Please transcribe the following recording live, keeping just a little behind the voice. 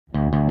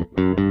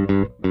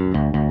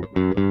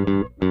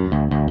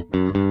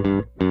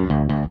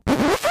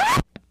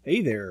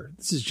Hey there,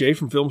 this is Jay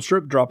from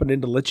Filmstrip dropping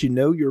in to let you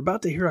know you're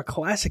about to hear a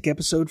classic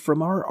episode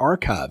from our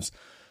archives.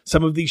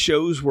 Some of these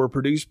shows were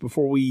produced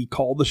before we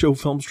called the show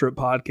Filmstrip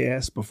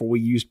Podcast, before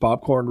we used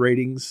popcorn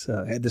ratings,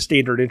 had the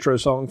standard intro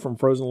song from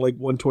Frozen Lake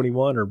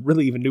 121, or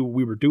really even knew what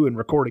we were doing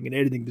recording and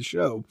editing the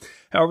show.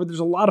 However, there's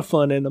a lot of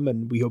fun in them,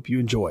 and we hope you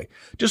enjoy.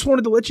 Just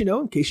wanted to let you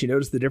know in case you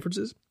noticed the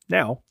differences.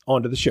 Now,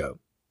 on to the show.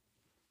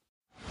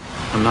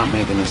 I'm not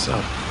making this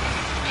up.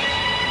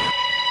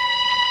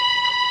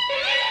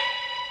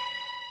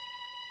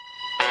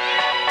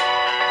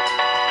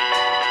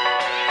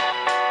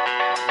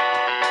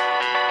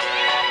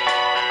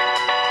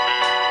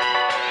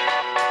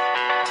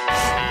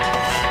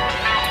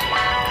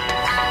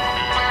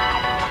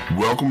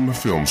 Welcome to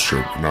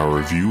Filmstrip and our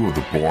review of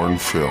the Bourne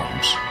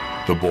films.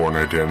 The Bourne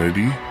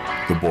Identity,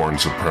 The Bourne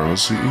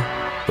Supremacy,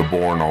 The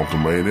Bourne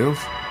Ultimatum,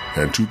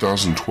 and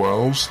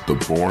 2012's The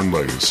Bourne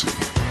Legacy.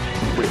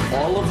 Wait,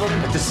 all of them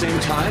at the same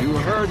time? You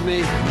heard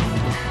me.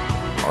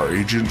 Our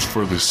agents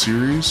for the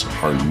series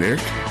are Nick.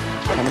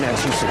 I'm going to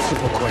ask you some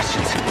simple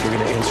questions. You're going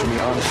to answer me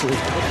honestly,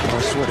 or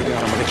I swear to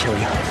God I'm going to kill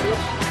you.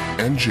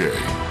 And Jay.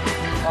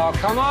 Oh,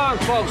 come on,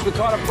 folks. We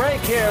caught a break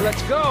here.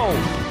 Let's go.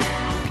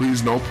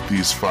 Please note that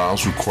these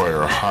files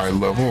require a high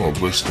level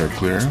of listener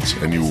clearance,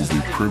 and you will be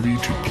privy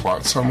to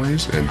plot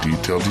summaries and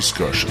detailed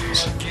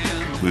discussions.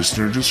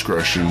 Listener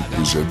discretion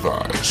is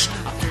advised.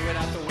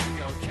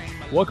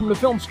 Welcome to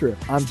Filmstrip.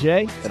 I'm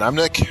Jay. And I'm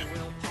Nick.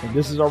 And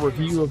this is our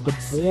review of The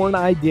Bourne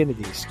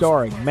Identity,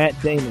 starring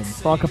Matt Damon,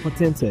 Franca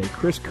Potente,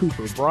 Chris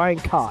Cooper, Brian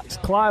Cox,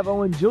 Clive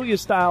Owen, Julia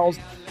Stiles,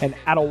 and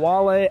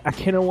Adewale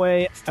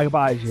Akinwumi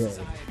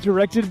Agbaje.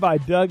 Directed by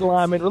Doug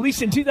Liman,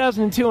 released in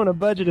 2002 on a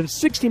budget of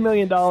 $60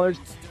 million,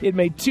 it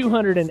made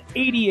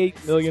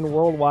 $288 million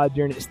worldwide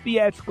during its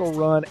theatrical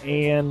run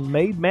and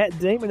made Matt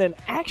Damon an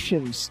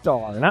action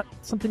star. Not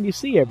something you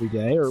see every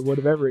day or would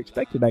have ever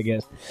expected, I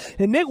guess.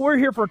 And Nick, we're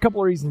here for a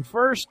couple of reasons.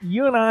 First,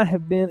 you and I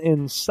have been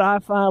in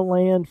sci-fi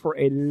land for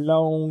a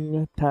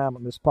long time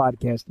on this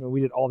podcast. I mean,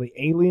 we did all the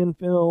Alien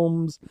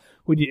films.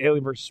 We did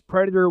Alien vs.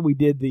 Predator. We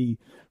did the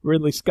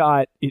Ridley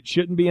Scott, It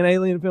Shouldn't Be an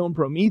Alien Film,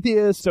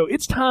 Prometheus. So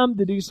it's time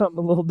to do something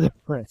a little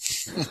different.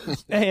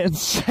 And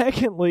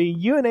secondly,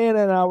 you and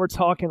Anna and I were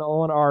talking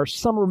on our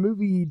summer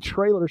movie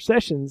trailer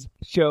sessions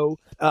show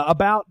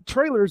about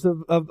trailers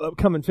of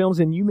upcoming films.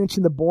 And you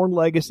mentioned The Bourne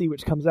Legacy,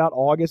 which comes out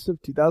August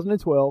of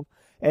 2012.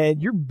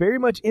 And you're very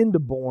much into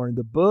Bourne,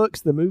 the books,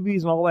 the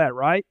movies, and all that,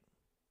 right?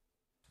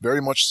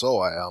 Very much so.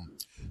 I am.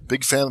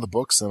 Big fan of the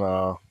books and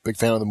a big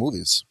fan of the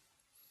movies.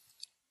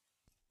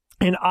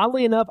 And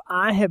oddly enough,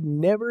 I have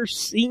never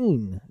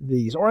seen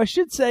these. Or I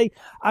should say,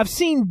 I've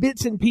seen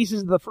bits and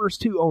pieces of the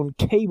first two on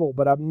cable,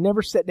 but I've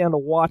never sat down to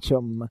watch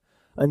them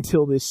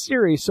until this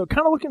series. So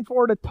kind of looking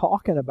forward to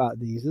talking about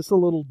these. It's a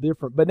little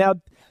different. But now,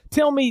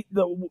 tell me,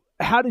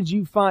 how did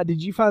you see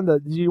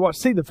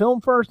the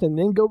film first and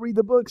then go read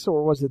the books,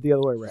 or was it the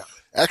other way around?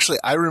 Actually,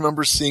 I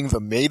remember seeing the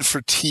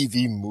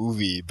made-for-TV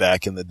movie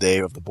back in the day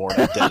of The Bourne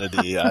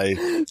Identity. I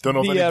don't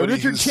know if anybody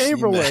Richard who's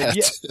Chamberlain.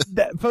 seen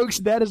that. Yeah, folks,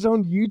 that is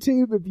on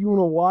YouTube if you want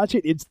to watch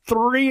it. It's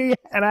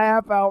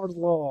 3.5 hours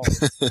long.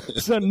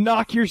 So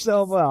knock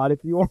yourself out if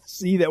you want to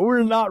see that.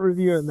 We're not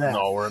reviewing that.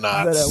 No, we're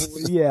not. But,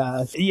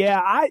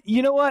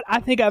 you know what?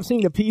 I think I've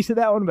seen a piece of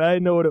that one, but I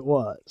didn't know what it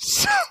was.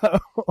 So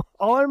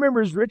all I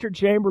remember is Richard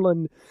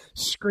Chamberlain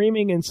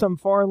screaming in some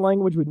foreign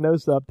language with no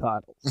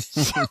subtitles.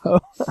 So.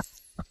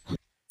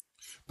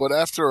 But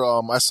after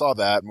I saw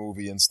that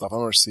movie and stuff, I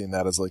remember seeing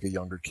that as like a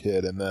younger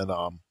kid, and then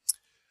I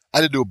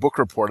had to do a book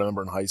report. I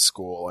remember in high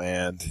school,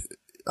 and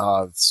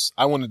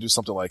I wanted to do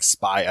something like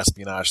spy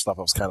espionage stuff.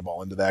 I was kind of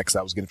all into that because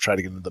I was going to try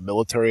to get into the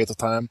military at the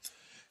time.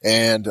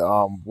 And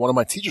one of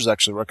my teachers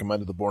actually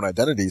recommended The Bourne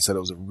Identity. He said it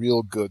was a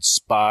real good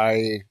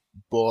spy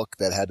book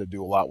that had to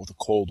do a lot with the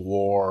Cold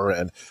War.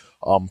 And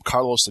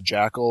Carlos the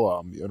Jackal,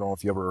 I don't know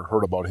if you ever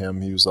heard about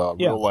him. He was a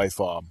real-life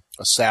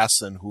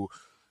assassin who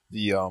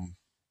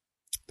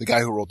the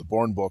guy who wrote the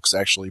Bourne books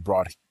actually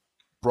brought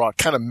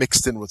kind of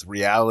mixed in with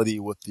reality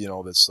with,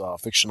 this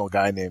fictional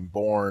guy named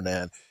Bourne.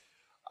 And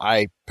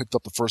I picked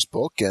up the first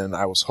book and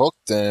I was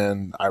hooked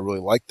and I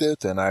really liked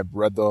it. And I've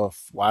read the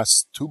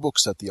last two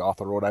books that the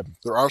author wrote.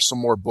 There are some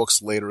more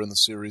books later in the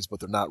series, but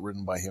they're not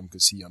written by him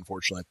because he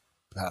unfortunately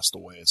passed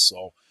away.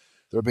 So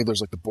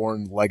there's like the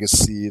Bourne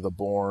Legacy, the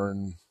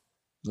Bourne,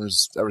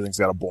 everything's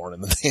got a Bourne in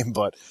the name,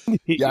 but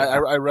yeah,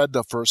 I read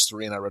the first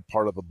three and I read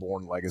part of the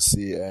Bourne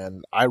Legacy,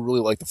 and I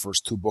really like the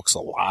first two books a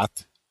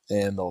lot.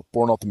 And the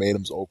Bourne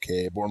Ultimatum's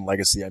okay. Bourne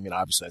Legacy, I mean,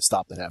 obviously I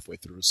stopped it halfway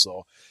through,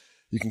 so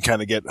you can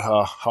kind of get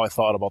how I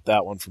thought about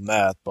that one from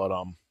that. But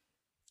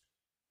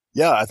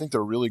yeah, I think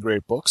they're really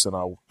great books and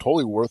are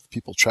totally worth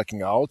people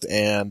checking out.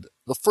 And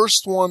the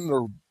first one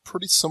are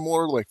pretty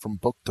similar, like from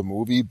book to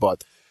movie,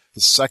 but the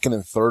second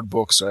and third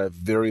books have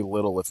very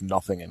little, if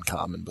nothing, in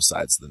common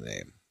besides the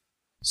name.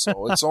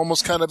 So it's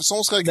almost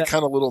like a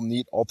kind of little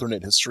neat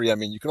alternate history. I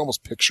mean, you can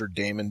almost picture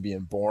Damon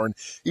being born,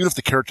 even if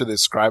the character they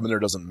describe in there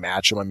doesn't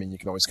match him. I mean, you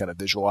can always kind of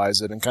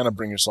visualize it and kind of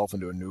bring yourself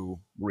into a new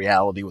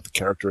reality with the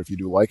character if you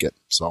do like it.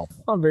 So,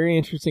 very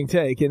interesting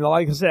take. And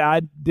like I said,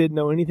 I didn't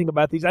know anything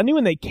about these. I knew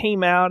when they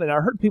came out, and I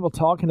heard people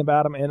talking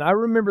about them. And I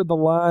remember the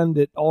line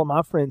that all of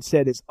my friends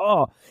said is,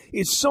 "Oh,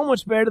 it's so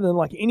much better than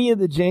like any of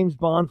the James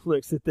Bond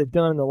flicks that they've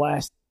done in the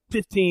last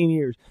 15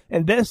 years."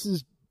 And this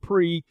is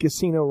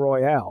pre-Casino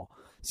Royale.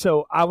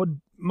 So I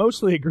would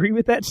mostly agree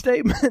with that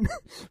statement,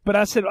 but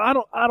I said I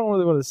don't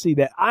really want to see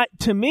that.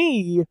 To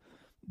me,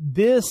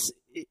 this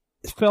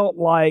felt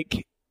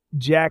like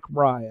Jack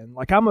Ryan.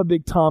 Like, I'm a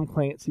big Tom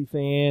Clancy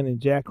fan,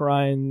 and Jack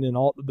Ryan and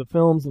all the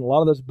films and a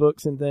lot of those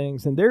books and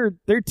things, and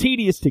they're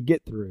tedious to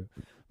get through.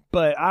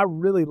 But I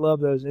really love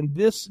those. And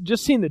this,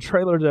 just seeing the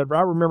trailers of it,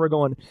 I remember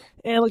going,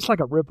 it looks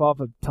like a ripoff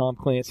of Tom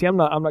Clancy. I'm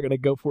not going to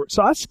go for it.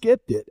 So I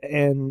skipped it,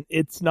 and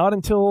it's not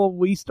until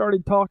we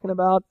started talking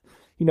about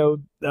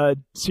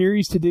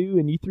series to do,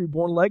 and you threw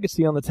Bourne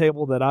Legacy on the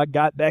table that I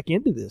got back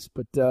into this.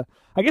 But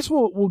I guess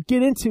we'll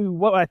get into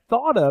what I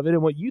thought of it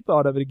and what you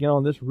thought of it again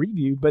on this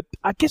review. But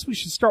I guess we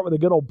should start with a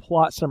good old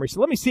plot summary.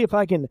 So let me see if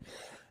I can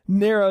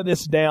narrow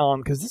this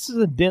down, because this is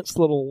a dense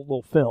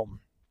little film.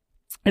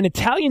 An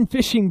Italian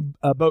fishing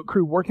boat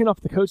crew working off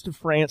the coast of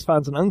France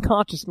finds an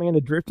unconscious man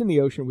adrift in the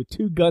ocean with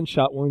 2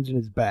 gunshot wounds in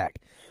his back.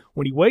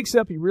 When he wakes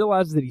up, he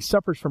realizes that he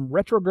suffers from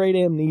retrograde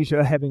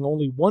amnesia, having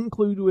only one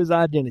clue to his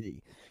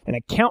identity: an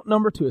account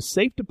number to a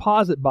safe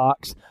deposit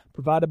box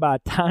provided by a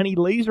tiny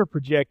laser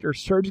projector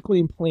surgically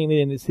implanted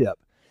in his hip.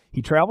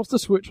 He travels to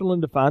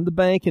Switzerland to find the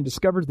bank and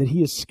discovers that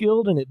he is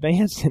skilled and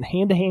advanced in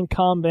hand-to-hand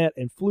combat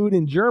and fluent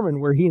in German,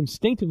 where he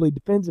instinctively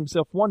defends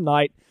himself one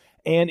night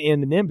and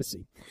in an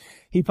embassy.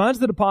 He finds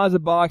the deposit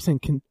box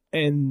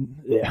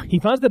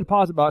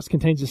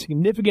contains a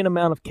significant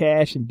amount of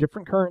cash in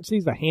different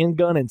currencies, a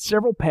handgun, and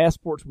several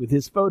passports with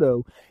his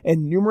photo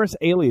and numerous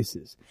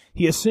aliases.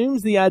 He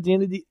assumes the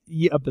identity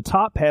of the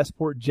top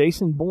passport,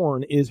 Jason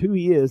Bourne, is who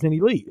he is, and he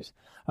leaves.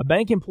 A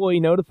bank employee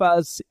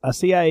notifies a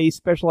CIA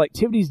Special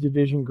Activities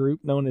Division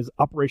group known as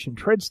Operation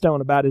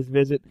Treadstone about his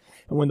visit,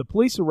 and when the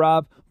police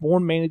arrive,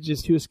 Bourne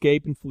manages to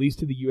escape and flees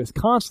to the U.S.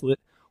 consulate,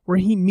 where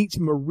he meets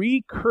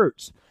Marie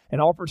Kurtz and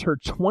offers her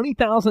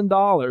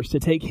 $20,000 to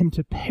take him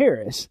to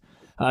Paris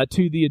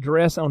to the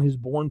address on his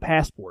Bourne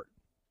passport.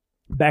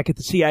 Back at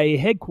the CIA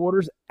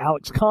headquarters,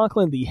 Alex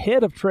Conklin, the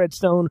head of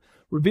Treadstone,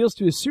 reveals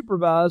to his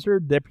supervisor,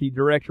 Deputy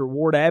Director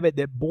Ward Abbott,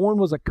 that Bourne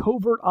was a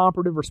covert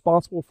operative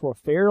responsible for a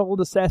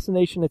failed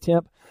assassination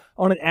attempt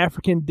on an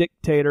African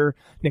dictator,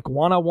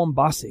 Nkwana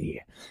Wambasi.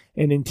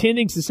 And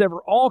intending to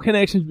sever all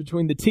connections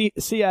between the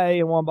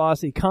CIA and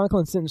Wambasi,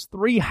 Conklin sends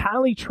 3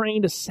 highly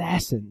trained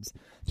assassins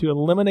to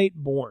eliminate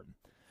Bourne.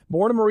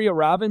 Bourne and Marie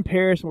arrive in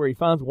Paris, where he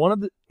finds one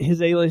of his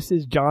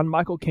aliases, John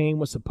Michael Caine,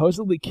 was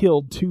supposedly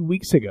killed 2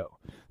 weeks ago.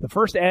 The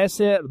first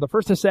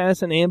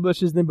assassin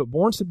ambushes them, but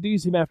Bourne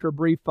subdues him after a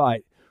brief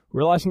fight.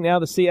 Realizing now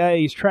the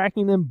CIA is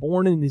tracking them,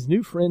 Bourne and his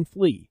new friend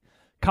flee.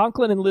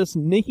 Conklin enlists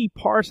Nikki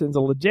Parsons,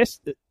 a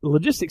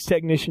logistics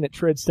technician at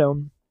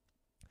Treadstone,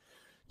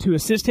 to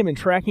assist him in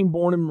tracking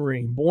Bourne and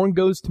Marie. Bourne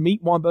goes to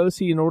meet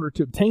Wambosi in order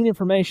to obtain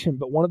information,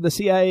 but one of the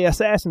CIA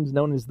assassins,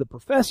 known as the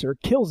Professor,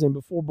 kills him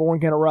before Bourne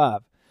can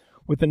arrive.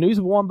 With the news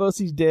of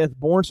Wambosi's death,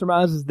 Bourne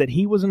surmises that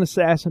he was an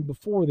assassin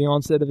before the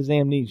onset of his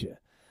amnesia.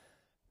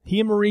 He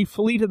and Marie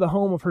flee to the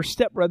home of her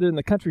stepbrother in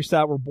the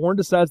countryside, where Bourne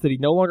decides that he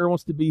no longer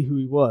wants to be who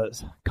he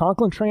was.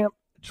 Conklin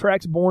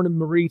tracks Bourne and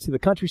Marie to the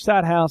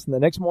countryside house, and the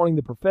next morning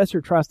the Professor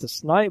tries to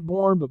snipe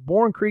Bourne, but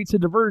Bourne creates a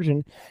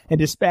diversion and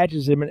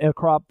dispatches him in a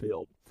crop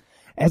field.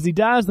 As he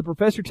dies, the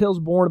Professor tells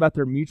Bourne about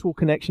their mutual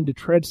connection to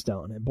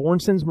Treadstone, and Bourne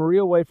sends Marie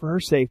away for her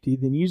safety,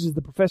 then uses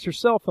the Professor's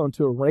cell phone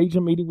to arrange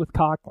a meeting with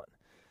Conklin.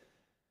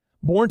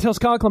 Bourne tells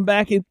Conklin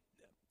back to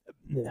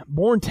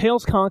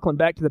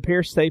the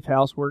Paris safe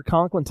house, where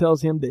Conklin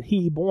tells him that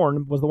he,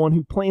 Bourne, was the one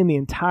who planned the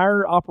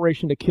entire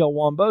operation to kill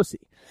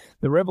Wambosi.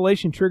 The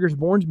revelation triggers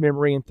Bourne's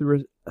memory, and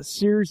through a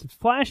series of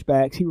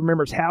flashbacks, he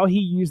remembers how he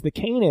used the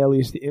Caine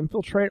alias to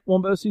infiltrate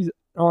Wambosi's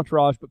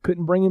entourage, but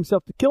couldn't bring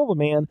himself to kill the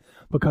man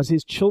because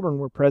his children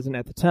were present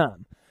at the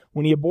time.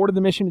 When he aborted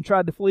the mission and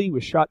tried to flee, he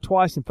was shot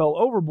twice and fell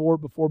overboard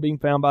before being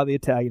found by the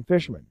Italian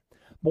fishermen.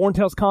 Bourne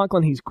tells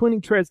Conklin he's quitting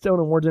Treadstone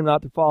and warns him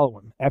not to follow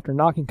him. After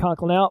knocking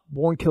Conklin out,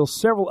 Bourne kills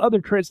several other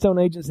Treadstone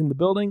agents in the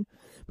building,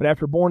 but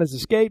after Bourne has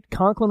escaped,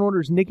 Conklin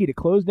orders Nikki to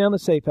close down the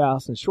safe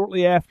house, and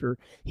shortly after,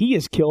 he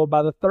is killed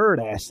by the third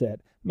asset,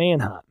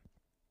 Manhunt,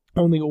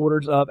 on the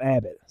orders of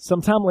Abbott.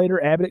 Sometime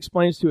later, Abbott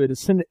explains to a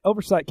Senate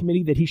Oversight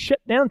Committee that he shut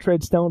down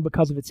Treadstone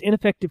because of its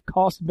ineffective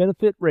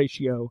cost-benefit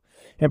ratio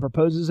and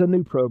proposes a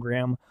new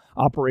program,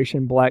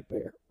 Operation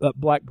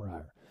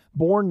Blackbriar.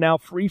 Bourne, now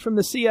free from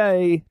the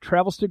CIA,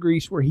 travels to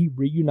Greece, where he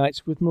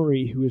reunites with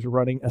Marie, who is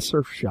running a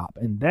surf shop.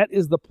 And that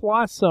is the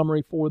plot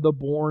summary for The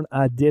Bourne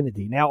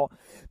Identity. Now,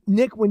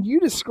 Nick, when you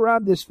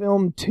described this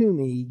film to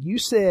me, you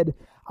said,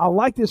 I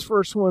like this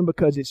first one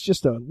because it's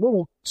just a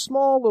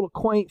small,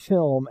 quaint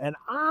film. And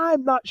I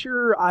I'm not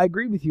sure I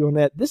agree with you on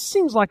that. This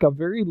seems like a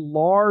very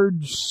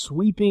large,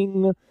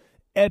 sweeping,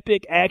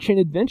 epic action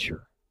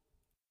adventure.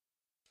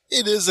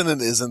 It is and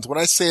it isn't. When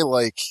I say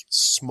like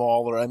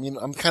smaller, I mean,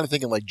 I'm kind of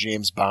thinking like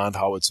James Bond,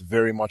 how it's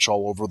very much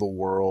all over the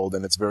world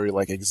and it's very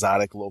like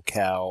exotic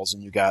locales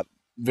and you got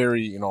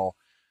very, you know,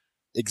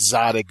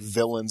 exotic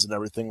villains and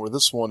everything, where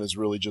this one is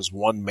really just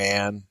one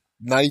man,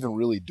 not even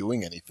really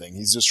doing anything.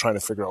 He's just trying to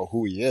figure out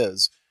who he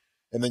is.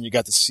 And then you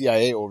got the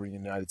CIA over in the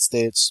United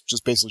States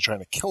just basically trying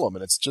to kill him.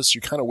 And it's just,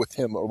 you're kind of with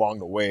him along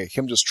the way,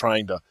 him just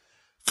trying to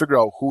figure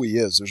out who he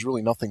is. There's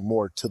really nothing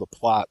more to the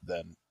plot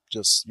than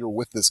just you're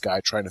with this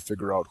guy trying to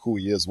figure out who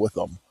he is with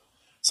him.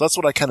 So that's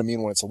what I kind of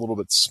mean when it's a little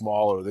bit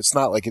smaller. It's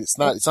not like it's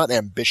not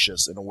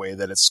ambitious in a way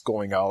that it's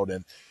going out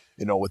and,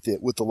 you know, with the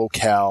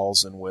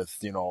locales and with,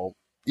 you know,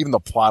 even the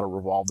plot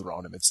revolved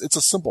around him. It's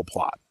a simple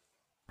plot.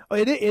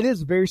 It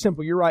is very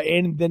simple. You're right.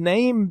 And the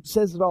name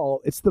says it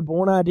all. It's the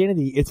Bourne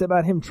Identity. It's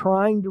about him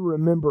trying to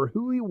remember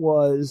who he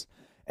was.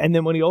 And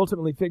then when he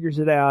ultimately figures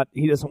it out,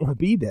 he doesn't want to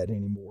be that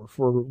anymore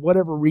for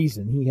whatever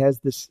reason. He has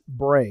this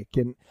break.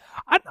 And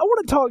I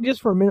want to talk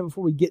just for a minute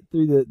before we get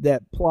through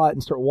that plot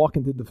and start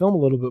walking through the film a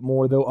little bit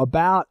more, though,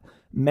 about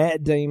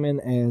Matt Damon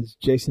as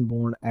Jason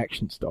Bourne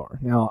action star.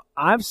 Now,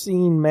 I've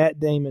seen Matt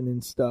Damon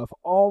and stuff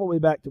all the way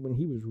back to when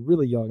he was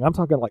really young. I'm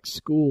talking like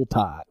School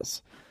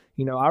Ties.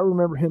 You know, I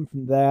remember him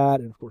from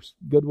that, and of course,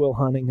 Good Will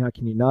Hunting. How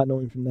can you not know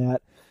him from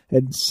that?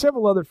 And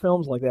several other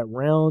films like that,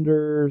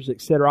 Rounders,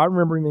 etc. I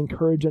remember him in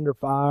Courage Under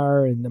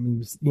Fire, and I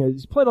mean,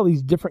 he's played all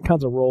these different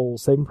kinds of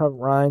roles, Saving Private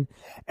Ryan,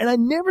 and I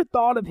never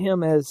thought of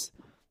him as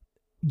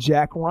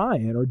Jack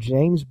Ryan or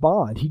James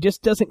Bond. He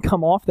just doesn't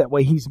come off that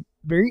way. He's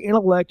very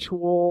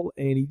intellectual,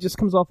 and he just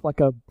comes off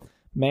like a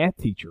math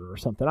teacher or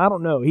something. I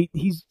don't know.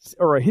 He's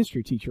or a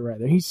history teacher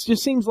rather. He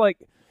just seems like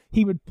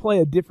he would play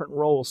a different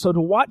role. So to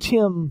watch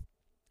him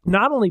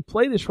not only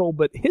play this role,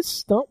 but his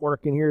stunt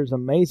work in here is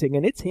amazing,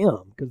 and it's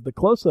him because the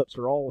close-ups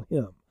are all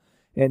him.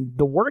 And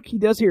the work he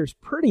does here is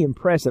pretty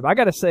impressive. I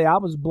got to say, I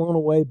was blown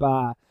away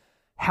by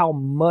how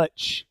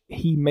much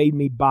he made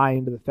me buy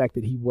into the fact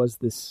that he was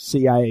this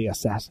CIA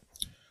assassin.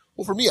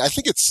 Well, for me, I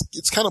think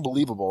it's kind of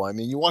believable. I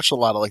mean, you watch a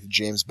lot of like the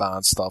James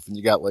Bond stuff, and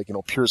you got like, you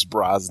know, Pierce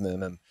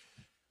Brosnan, and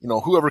you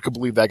know, whoever could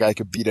believe that guy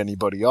could beat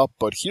anybody up.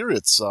 But here,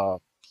 it's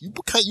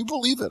you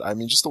believe it. I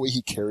mean, just the way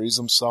he carries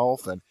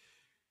himself, and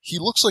he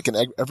looks like an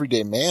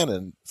everyday man,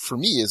 and for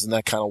me, isn't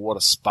that kind of what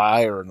a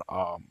spy or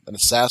an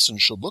assassin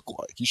should look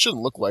like? He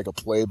shouldn't look like a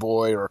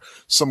playboy or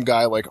some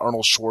guy like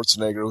Arnold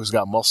Schwarzenegger who's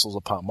got muscles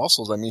upon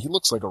muscles. I mean, he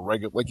looks like a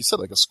regular, like you said,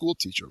 like a school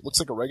teacher. Looks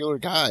like a regular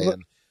guy,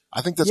 and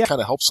I think that's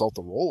kind of helps out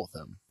the role with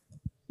him.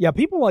 Yeah,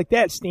 people like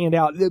that stand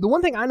out. The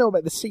one thing I know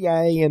about the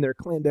CIA and their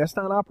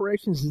clandestine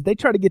operations is they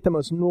try to get the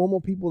most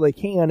normal people they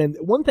can. And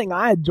one thing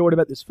I enjoyed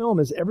about this film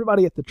is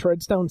everybody at the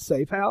Treadstone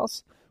Safe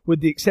House, with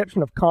the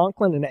exception of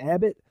Conklin and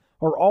Abbott,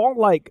 are all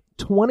like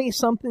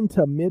 20-something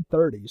to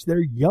mid-30s. They're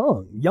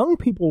young. Young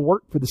people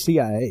work for the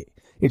CIA.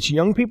 It's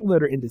young people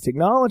that are into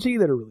technology,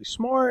 that are really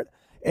smart,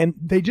 and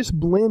they just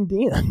blend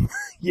in.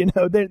 You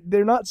know,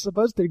 they're not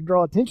supposed to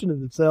draw attention to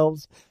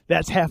themselves.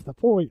 That's half the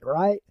point,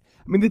 right?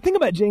 I mean, the thing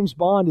about James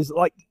Bond is,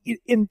 like, you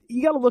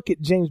got to look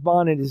at James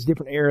Bond in his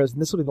different eras,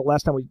 and this will be the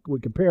last time we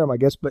would compare him, I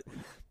guess, but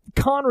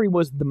Connery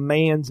was the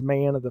man's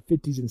man of the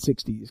 50s and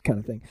 60s kind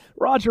of thing.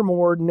 Roger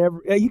Moore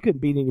he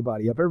couldn't beat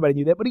anybody up. Everybody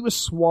knew that, but he was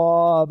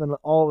suave and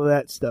all of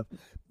that stuff.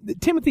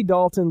 Timothy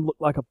Dalton looked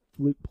like a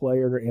flute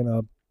player in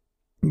a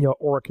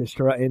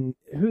orchestra, and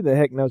who the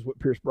heck knows what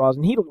Pierce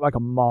Brosnan, he looked like a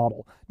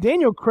model.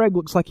 Daniel Craig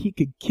looks like he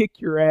could kick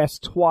your ass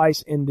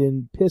twice and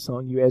then piss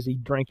on you as he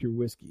drank your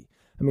whiskey.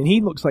 I mean,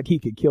 he looks like he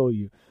could kill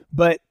you.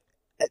 But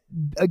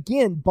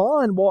again,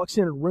 Bond walks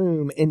in a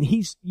room and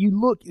he's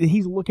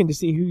looking to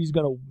see who he's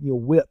going to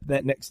whip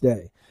that next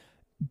day.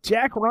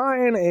 Jack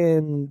Ryan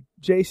and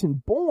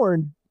Jason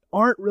Bourne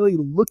aren't really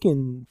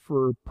looking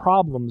for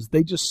problems.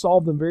 They just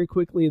solve them very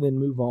quickly and then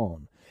move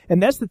on.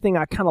 And that's the thing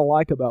I kind of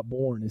like about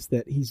Bourne, is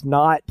that he's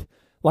not,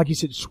 like you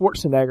said,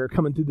 Schwarzenegger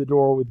coming through the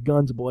door with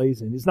guns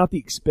blazing. He's not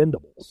the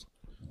Expendables.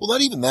 Well,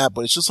 not even that,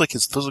 but it's just like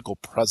his physical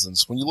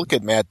presence. When you look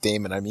at Matt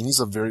Damon, I mean, he's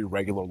a very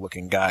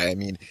regular-looking guy. I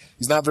mean,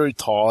 he's not very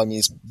tall. I mean,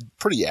 he's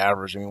pretty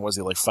average. I mean, was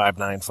he like 5'9",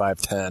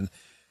 5'10"?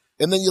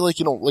 And then you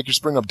you're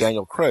bringing up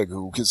Daniel Craig,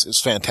 who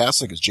is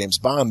fantastic as James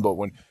Bond, but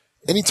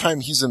anytime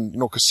he's in,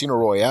 Casino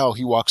Royale,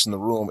 he walks in the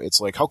room, it's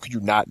like, how could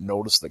you not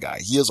notice the guy?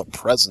 He has a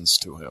presence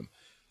to him.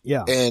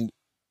 Yeah. And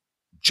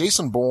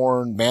Jason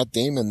Bourne, Matt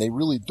Damon, they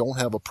really don't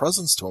have a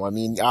presence to him. I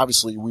mean,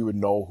 obviously we would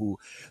know who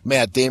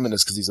Matt Damon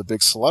is because he's a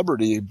big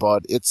celebrity,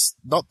 but it's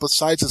not,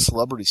 besides his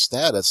celebrity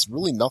status,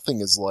 really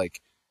nothing is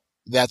like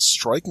that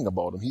striking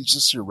about him. He's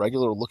just your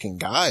regular looking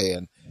guy.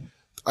 And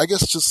I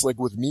guess just like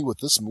with me with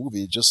this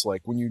movie, just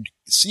like when you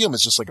see him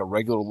as just like a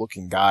regular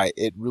looking guy,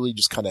 it really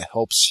just kind of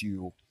helps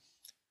you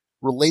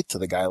relate to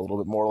the guy a little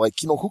bit more. Like,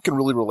 who can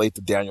really relate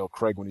to Daniel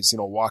Craig when he's,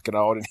 walking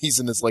out and he's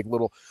in this like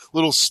little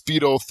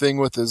Speedo thing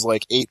with his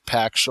like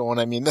 8-pack showing?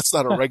 I mean, that's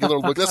not a regular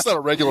look. That's not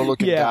a regular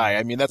looking guy.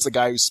 I mean, that's a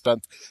guy who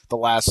spent the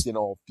last,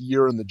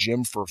 year in the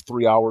gym for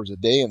 3 hours a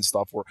day and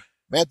stuff, where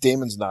Matt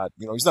Damon's not,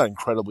 he's not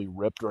incredibly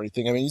ripped or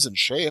anything. I mean, he's in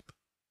shape.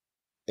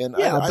 And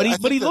yeah,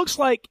 but he looks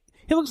like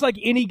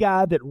any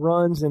guy that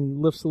runs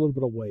and lifts a little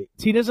bit of weight.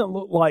 He doesn't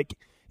look like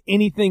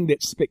anything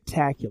that's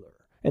spectacular.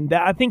 And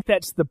I think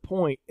that's the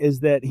point,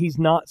 is that he's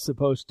not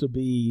supposed to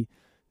be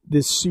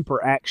this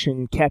super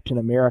action Captain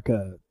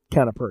America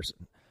kind of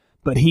person.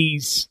 But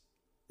he's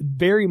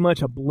very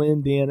much a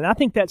blend in. And I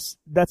think that's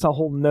a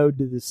whole node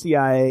to the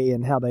CIA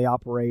and how they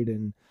operate.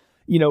 And,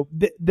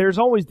 there's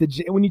always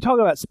when you talk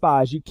about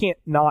spies, you can't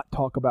not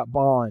talk about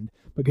Bond,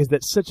 because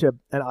that's such an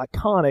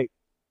iconic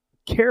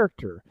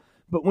character.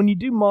 But when you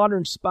do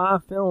modern spy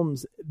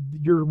films,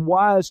 you're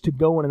wise to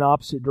go in an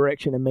opposite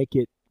direction and make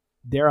it,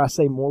 dare I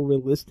say, more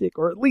realistic,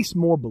 or at least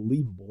more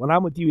believable. And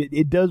I'm with you.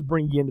 It does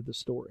bring you into the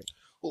story.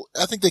 Well,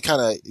 I think they kind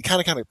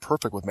of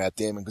perfect with Matt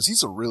Damon, because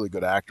he's a really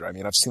good actor. I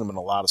mean, I've seen him in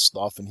a lot of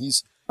stuff, and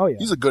he's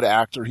a good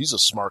actor. He's a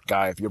smart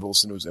guy. If you ever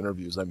listen to his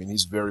interviews, I mean,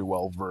 he's very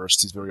well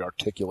versed. He's very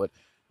articulate.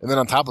 And then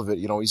on top of it,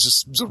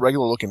 he's a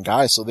regular looking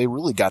guy. So they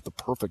really got the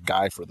perfect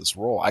guy for this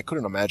role. I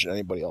couldn't imagine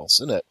anybody else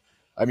in it.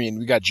 I mean,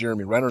 we got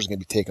Jeremy Renner's going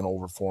to be taking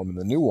over for him in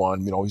the new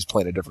one. He's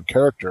playing a different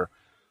character.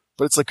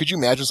 But it's like, could you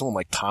imagine someone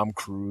like Tom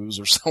Cruise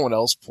or someone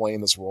else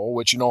playing this role?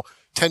 Which,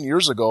 10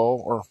 years ago,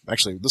 or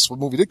actually this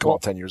movie did come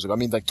out 10 years ago. I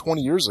mean, like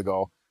 20 years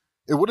ago,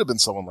 it would have been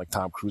someone like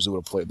Tom Cruise who would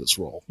have played this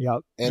role. Yeah,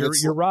 and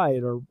you're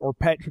right. Or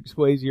Patrick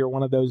Swayze, or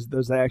one of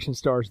those action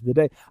stars of the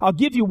day. I'll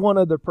give you one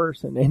other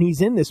person, and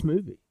he's in this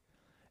movie,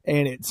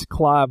 and it's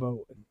Clive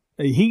Owen.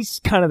 He's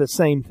kind of the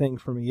same thing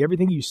for me.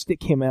 Everything you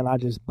stick him in, I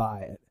just buy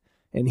it.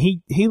 And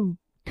he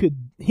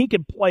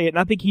could play it, and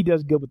I think he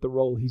does good with the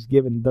role he's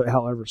given,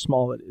 however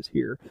small it is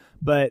here.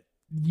 But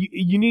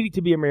you need it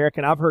to be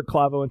American. I've heard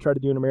Clive Owen try to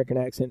do an American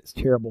accent. It's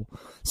terrible.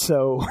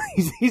 So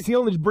he's the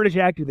only British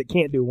actor that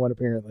can't do one,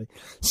 apparently.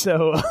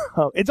 So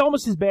it's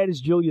almost as bad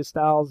as Julia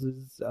Stiles'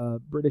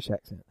 British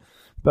accent.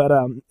 But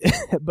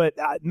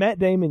Matt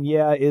Damon,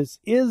 he's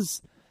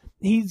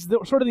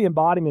sort of the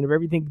embodiment of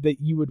everything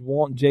that you would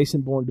want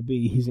Jason Bourne to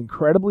be. He's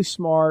incredibly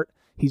smart.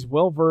 He's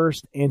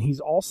well-versed, and he's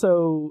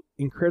also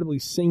incredibly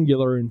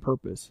singular in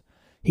purpose.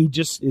 He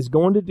just is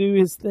going to do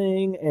his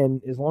thing,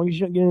 and as long as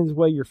you don't get in his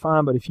way, you're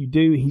fine. But if you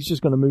do, he's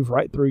just going to move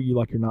right through you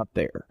like you're not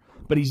there.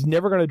 But he's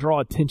never going to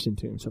draw attention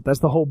to himself. That's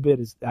the whole bit,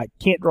 is I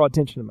can't draw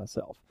attention to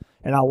myself.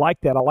 And I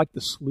like that. I like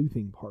the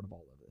sleuthing part of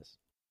all of this.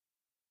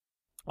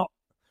 Oh.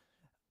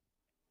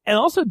 And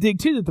also dig,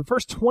 too, that the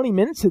first 20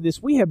 minutes of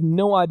this, we have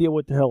no idea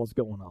what the hell is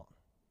going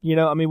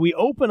on. We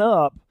open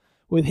up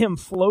with him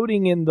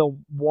floating in the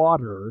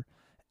water,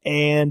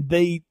 and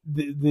the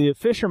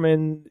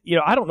fishermen,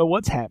 I don't know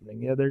what's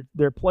happening.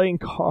 They're playing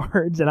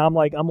cards, and I'm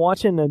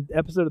watching an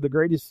episode of The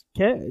Greatest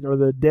Catch, or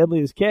The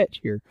Deadliest Catch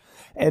here,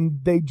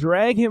 and they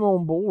drag him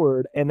on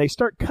board, and they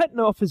start cutting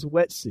off his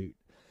wetsuit.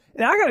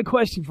 And I got a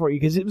question for you,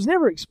 because it was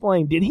never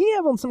explained. Did he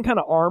have on some kind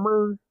of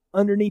armor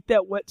underneath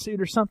that wetsuit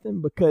or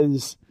something?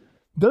 Because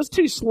those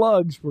two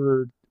slugs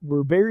were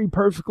very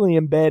perfectly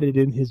embedded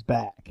in his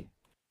back.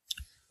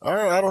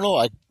 I don't know.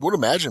 I would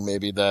imagine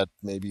maybe the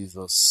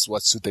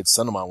sweatsuit they'd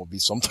send him on would be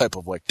some type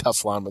of like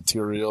Teflon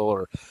material,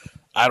 or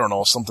I don't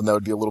know, something that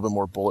would be a little bit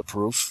more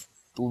bulletproof.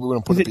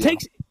 It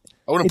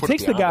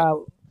takes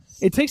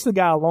the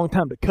guy a long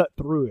time to cut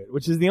through it,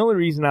 which is the only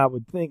reason I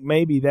would think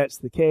maybe that's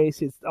the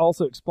case. It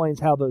also explains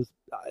how those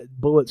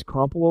bullets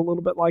crumple a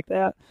little bit like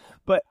that.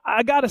 But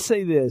I got to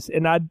say this,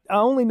 and I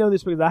only know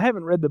this because I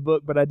haven't read the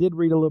book, but I did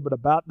read a little bit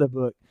about the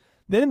book.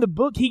 Then in the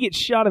book, he gets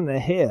shot in the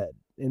head.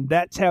 And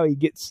that's how he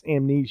gets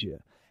amnesia.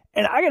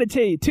 And I got to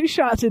tell you, 2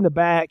 shots in the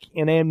back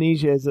and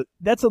amnesia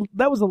that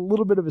was a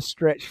little bit of a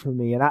stretch for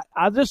me. And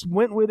I just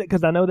went with it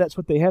because I know that's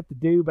what they have to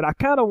do. But I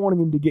kind of wanted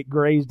him to get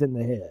grazed in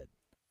the head.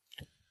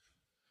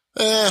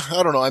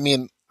 I don't know. I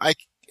mean, I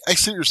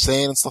see what you're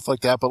saying and stuff like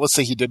that. But let's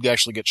say he did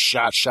actually get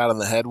shot in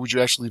the head. Would you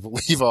actually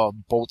believe a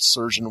boat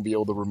surgeon would be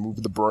able to move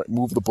the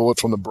bullet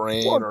from the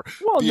brain, or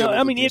be able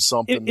to do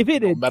something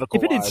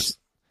medical-wise?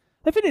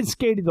 If it had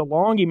skated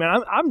along him,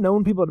 man, I've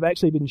known people that have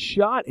actually been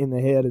shot in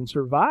the head and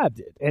survived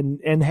it,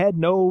 and had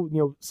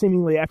no,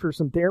 seemingly after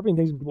some therapy and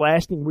things,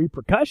 lasting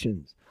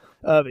repercussions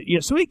of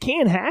it. So it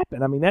can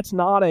happen. I mean, that's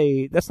not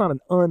an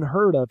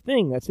unheard of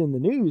thing. That's in the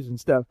news and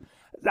stuff.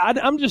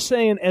 I'm just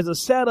saying, as a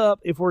setup,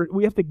 if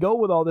we have to go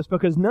with all this,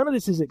 because none of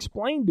this is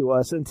explained to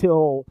us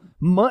until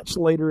much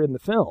later in the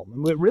film,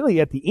 and really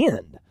at the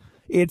end,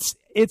 it's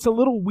a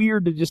little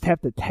weird to just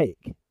have to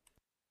take.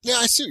 Yeah,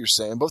 I see what you're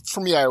saying, but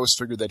for me, I always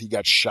figured that he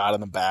got shot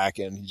in the back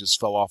and he just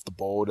fell off the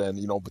boat, and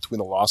between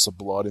the loss of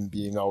blood and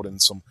being out in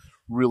some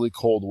really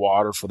cold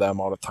water for that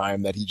amount of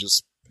time, that he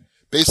just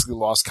basically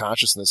lost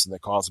consciousness and that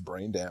caused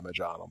brain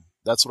damage on him.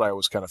 That's what I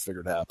always kind of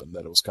figured happened,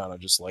 that it was kind of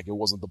just like, it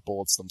wasn't the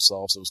bullets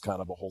themselves, it was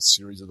kind of a whole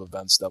series of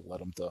events that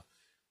led him to,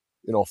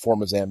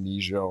 form his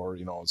amnesia, or,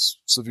 his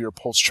severe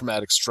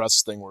post-traumatic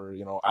stress thing where,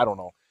 I don't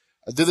know.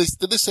 Did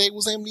they say it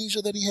was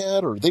amnesia that he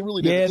had, or they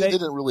really didn't? They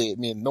didn't really. I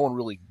mean, no one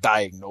really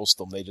diagnosed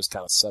him. They just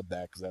kind of said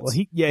that because that's.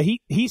 Well,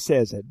 he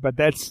says it, but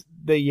that's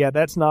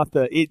that's not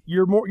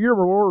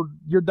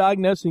you're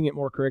diagnosing it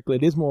more correctly.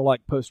 It is more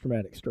like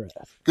post-traumatic stress.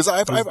 Because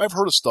I've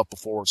heard of stuff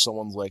before.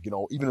 Someone's like,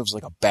 even if it's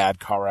like a bad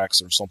car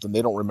accident or something,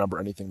 they don't remember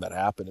anything that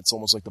happened. It's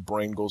almost like the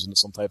brain goes into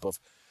some type of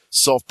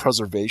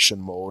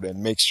self-preservation mode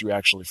and makes you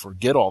actually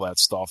forget all that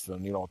stuff.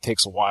 And, it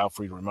takes a while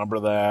for you to remember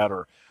that,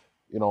 or,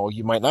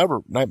 you might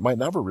never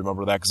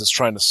remember that because it's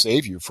trying to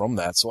save you from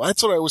that. So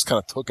that's what I always kind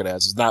of took it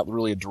as. It's not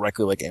really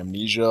directly like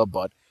amnesia,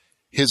 but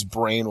his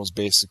brain was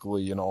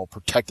basically,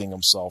 protecting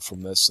himself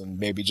from this, and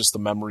maybe just the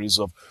memories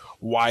of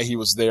why he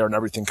was there and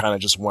everything kind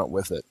of just went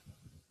with it.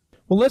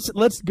 Well,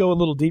 let's go a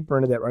little deeper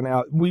into that right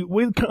now.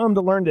 We've come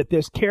to learn that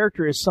this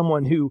character is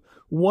someone who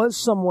was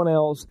someone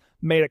else,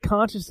 made a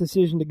conscious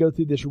decision to go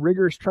through this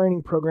rigorous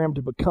training program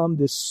to become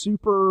this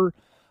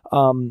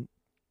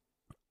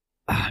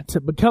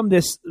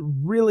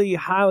really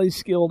highly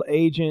skilled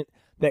agent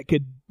that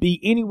could be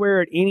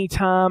anywhere at any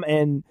time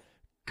and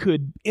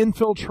could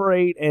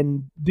infiltrate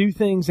and do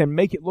things and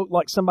make it look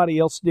like somebody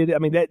else did it. I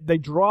mean, they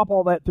drop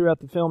all that throughout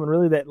the film, and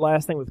really that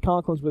last thing with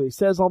Conklin's where he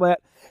says all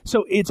that.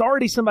 So it's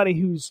already somebody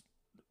who's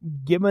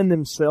given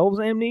themselves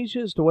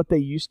amnesia as to what they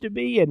used to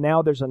be, and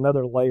now there's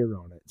another layer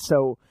on it.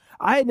 So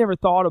I had never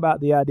thought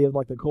about the idea of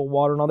like the cold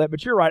water and all that,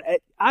 but you're right.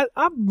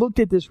 I've looked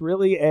at this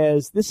really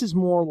as this is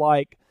more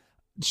like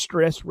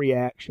stress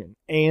reaction,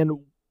 and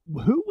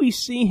who we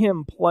see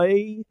him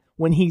play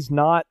when he's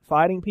not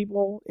fighting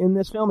people in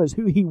this film is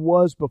who he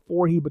was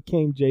before he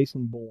became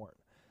Jason Bourne.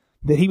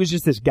 That he was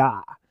just this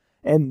guy,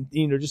 and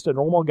just a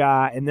normal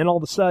guy, and then all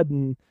of a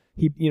sudden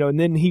he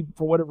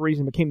for whatever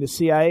reason became the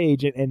CIA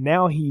agent, and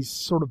now he's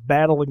sort of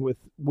battling with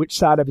which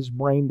side of his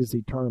brain does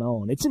he turn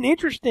on. It's an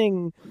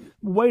interesting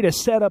way to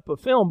set up a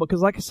film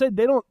because, like I said,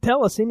 they don't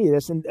tell us any of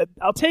this. And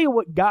I'll tell you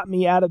what got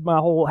me out of my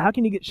whole how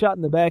can you get shot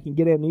in the back and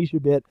get amnesia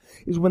bit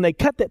is when they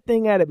cut that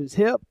thing out of his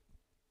hip,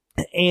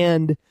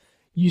 and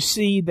you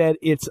see that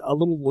it's a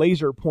little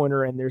laser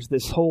pointer and there's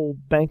this whole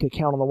bank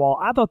account on the wall.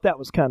 I thought that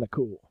was kind of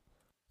cool.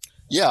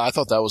 Yeah, I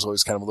thought that was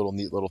always kind of a little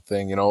neat little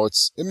thing.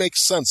 It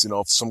makes sense,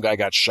 if some guy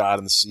got shot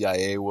and the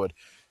CIA would,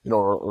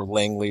 or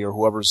Langley or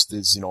whoever's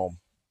is,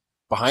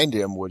 behind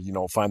him would,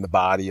 find the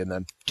body and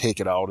then take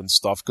it out and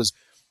stuff. Because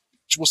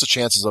what's the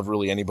chances of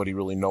really anybody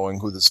really knowing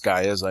who this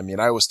guy is? I mean,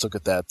 I always took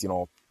it that,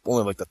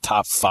 only like the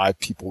top 5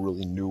 people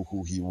really knew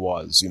who he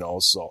was,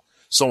 so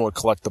someone would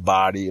collect the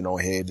body,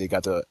 hey, they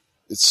got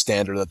it's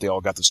standard that they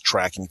all got this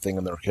tracking thing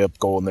in their hip,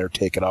 go in there,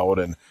 take it out,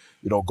 and,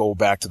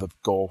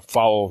 go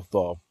follow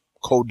the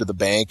code to the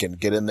bank and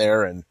get in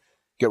there and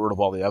get rid of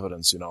all the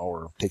evidence,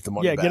 or take the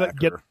money back.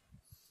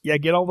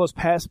 Get all those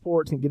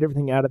passports and get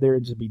everything out of there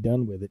and just be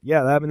done with it.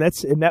 Yeah, I mean,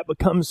 that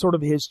becomes sort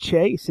of his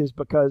chase is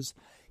because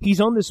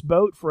he's on this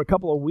boat for a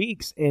couple of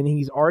weeks and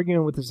he's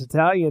arguing with this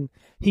Italian.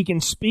 He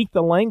can speak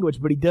the language,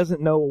 but he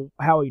doesn't know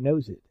how he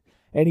knows it.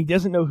 And he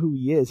doesn't know who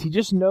he is. He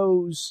just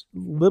knows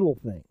little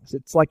things.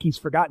 It's like he's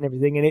forgotten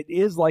everything, and it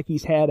is like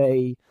he's had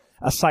a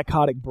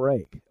psychotic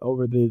break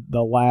over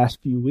the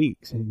last few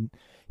weeks. And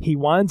he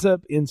winds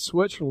up in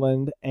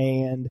Switzerland,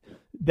 and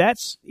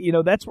that's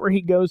where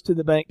he goes to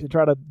the bank to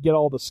try to get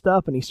all the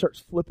stuff, and he starts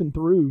flipping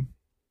through.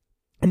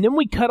 And then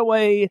we cut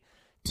away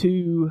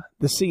to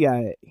the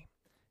CIA.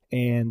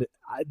 And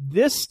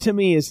this, to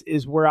me,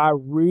 is where I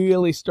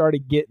really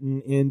started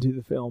getting into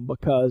the film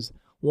because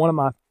one of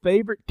my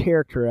favorite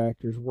character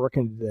actors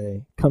working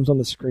today comes on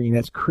the screen.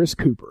 That's Chris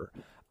Cooper.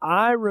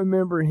 I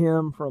remember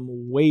him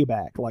from way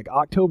back, like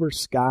October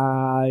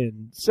Sky.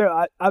 And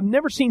so I've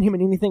never seen him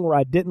in anything where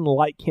I didn't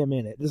like him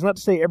in it. It's not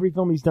to say every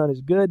film he's done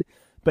is good,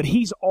 but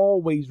he's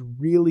always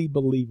really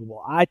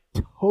believable. I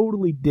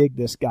totally dig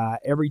this guy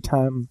every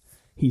time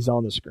he's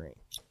on the screen.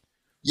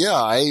 Yeah,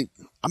 I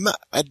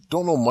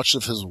don't know much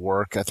of his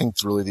work. I think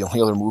really the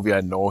only other movie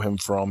I know him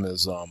from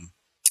is,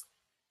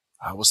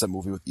 what's that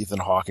movie with Ethan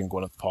Hawke and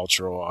Gwyneth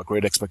Paltrow?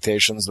 Great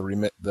Expectations,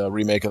 the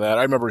remake of that.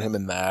 I remember him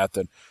in that,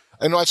 and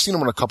I know I've seen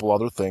him in a couple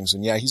other things.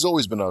 And yeah, he's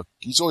always been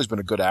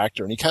a good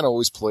actor, and he kind of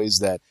always plays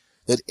that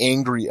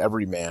angry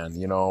everyman.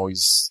 He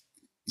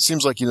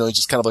seems like he's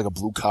just kind of like a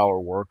blue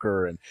collar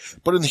worker,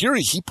 but in here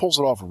he pulls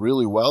it off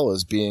really well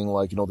as being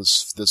like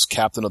this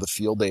captain of the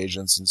field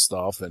agents and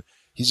stuff, and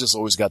he's just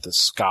always got this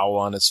scowl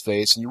on his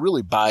face, and you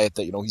really buy it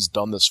that he's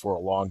done this for a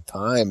long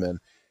time, and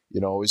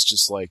it's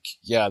just like,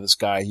 yeah, this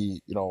guy,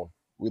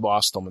 we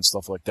lost him and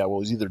stuff like that. Well,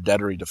 he's either dead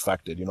or he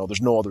defected.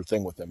 There's no other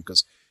thing with him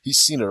because he's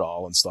seen it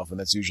all and stuff. And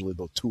that's usually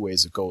the 2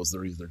 ways it goes.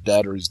 They're either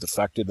dead or he's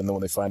defected. And then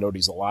when they find out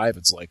he's alive,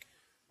 it's like,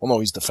 well,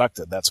 no, he's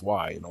defected. That's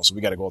why, so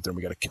we got to go out there and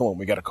we got to kill him.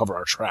 We got to cover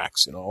our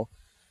tracks, And,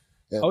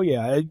 oh,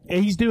 yeah.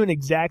 And he's doing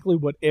exactly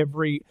what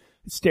every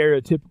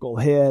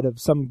stereotypical head of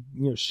some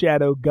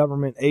shadow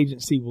government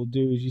agency will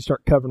do is you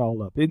start covering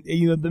all up.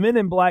 The Men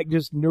in Black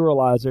just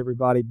neuralize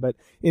everybody, but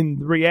in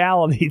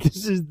reality,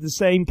 this is the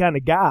same kind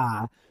of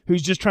guy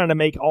who's just trying to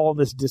make all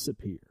this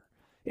disappear.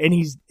 And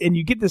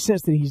you get the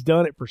sense that he's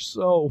done it for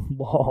so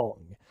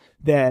long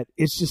that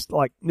it's just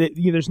like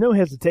there's no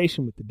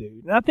hesitation with the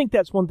dude. And I think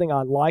that's one thing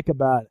I like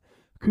about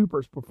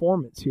Cooper's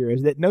performance here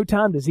is that no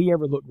time does he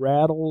ever look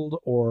rattled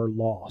or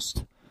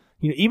lost.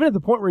 even at the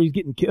point where he's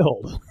getting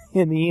killed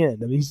in the end.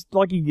 I mean, he's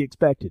like he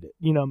expected it.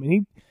 I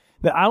mean,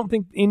 I don't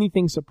think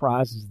anything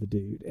surprises the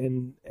dude,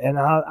 and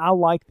I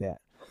like that.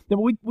 Now,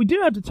 we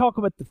do have to talk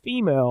about the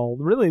female,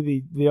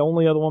 really the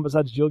only other one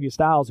besides Julia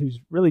Stiles, who's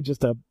really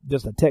just a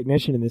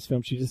technician in this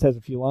film. She just has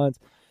a few lines.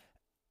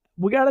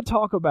 We got to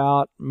talk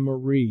about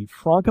Marie,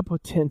 Franca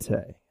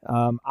Potente.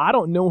 I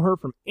don't know her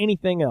from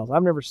anything else.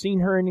 I've never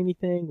seen her in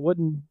anything.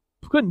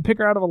 Couldn't pick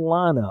her out of a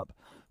lineup.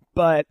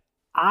 But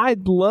I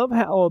love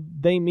how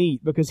they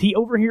meet because he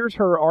overhears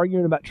her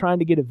arguing about trying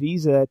to get a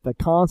visa at the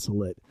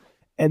consulate.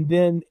 And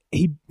then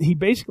he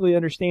basically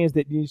understands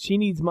that she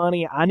needs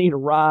money. I need a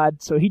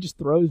ride. So he just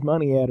throws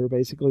money at her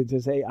basically and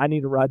says, hey, I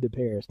need a ride to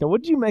Paris. Now,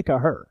 what did you make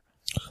of her?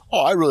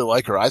 Oh, I really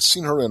like her. I've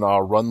seen her in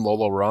Run,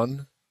 Lola,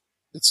 Run.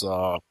 It's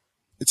a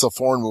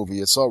foreign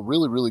movie. It's a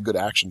really, really good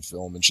action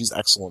film, and she's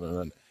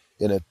excellent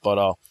in it.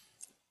 But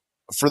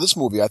for this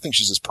movie, I think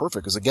she's just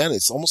perfect because, again,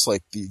 it's almost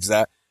like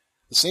the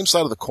same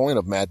side of the coin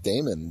of Matt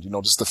Damon,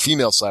 just the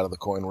female side of the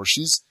coin where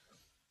she's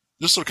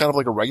just sort of kind of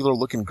like a regular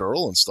looking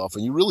girl and stuff.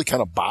 And you really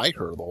kind of buy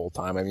her the whole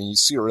time. I mean, you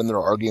see her in there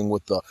arguing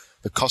with the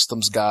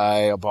customs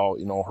guy about,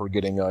 her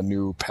getting a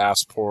new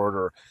passport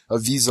or a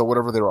visa,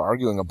 whatever they were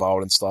arguing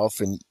about and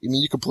stuff. And I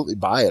mean, you completely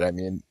buy it. I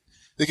mean,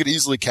 they could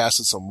easily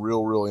casted some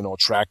real,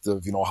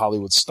 attractive,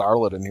 Hollywood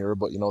starlet in here,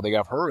 but, they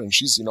have her and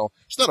she's,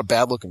 she's not a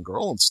bad looking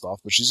girl and stuff,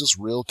 but she's just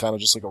real kind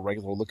of just like a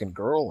regular looking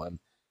girl. And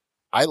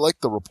I like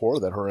the rapport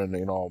that her and,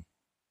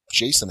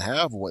 Jason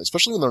have,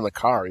 especially when they're in the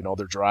car,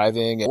 they're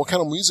driving. And what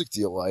kind of music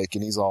do you like?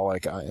 And he's all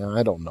like,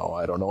 I don't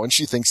know. And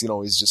she thinks,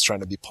 he's just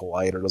trying to be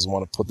polite or doesn't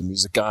want to put the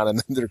music on. And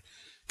then they're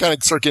kind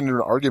of start getting into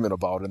an argument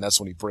about it. And that's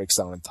when he breaks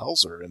down and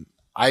tells her. And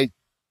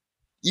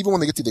even when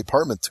they get to the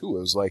apartment too, it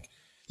was like,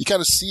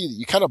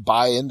 you kind of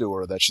buy into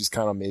her that she's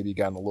kind of maybe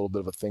gotten a little bit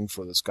of a thing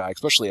for this guy,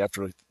 especially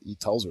after he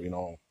tells her,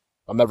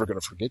 I'm never going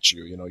to forget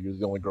you. You're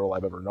the only girl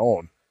I've ever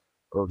known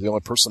or the only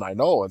person I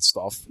know and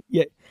stuff.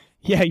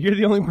 Yeah, you're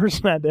the only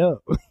person I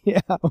know. Yeah,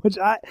 which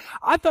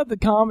I thought the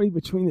comedy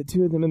between the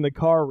two of them in the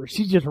car where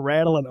she's just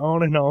rattling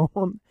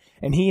on,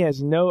 and he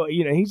has no,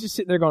 he's just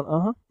sitting there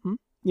going,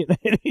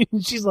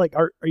 and she's like,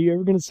 are you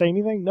ever going to say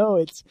anything? No,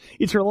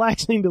 it's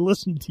relaxing to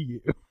listen to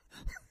you.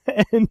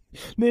 And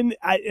then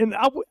I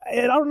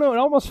don't know, it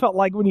almost felt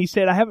like when he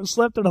said, I haven't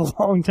slept in a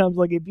long time,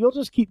 like, if you'll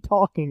just keep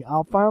talking,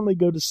 I'll finally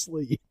go to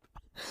sleep.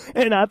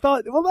 And I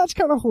thought, well, that's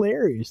kind of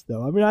hilarious,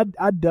 though. I mean,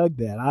 I dug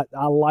that.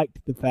 I liked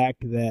the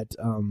fact that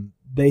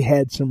they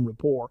had some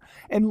rapport.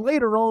 And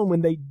later on,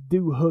 when they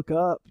do hook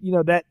up,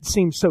 that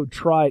seems so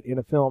trite in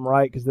a film,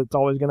 right? Because that's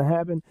always going to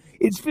happen.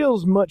 It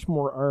feels much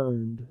more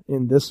earned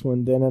in this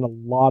one than in a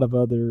lot of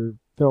other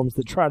films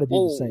that try to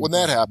do the same. When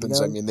that happens,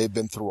 I mean, they've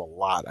been through a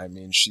lot. I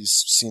mean,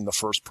 she's seen the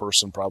first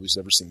person probably she's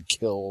ever seen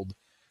killed,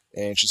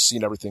 and she's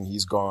seen everything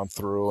he's gone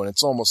through. And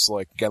it's almost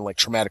like, again, like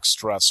traumatic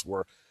stress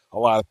where a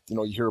lot of,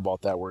 you hear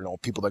about that where,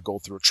 people that go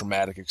through a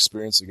traumatic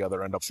experience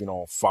together end up,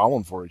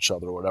 falling for each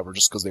other or whatever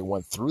just because they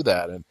went through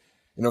that. And,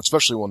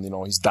 especially when,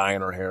 he's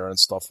dyeing her hair and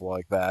stuff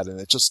like that. And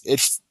it's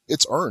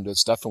earned. It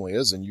definitely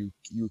is. And you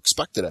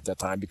expect it at that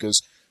time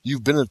because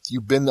you've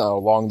been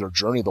along their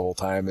journey the whole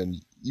time and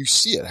you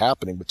see it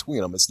happening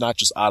between them. It's not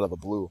just out of the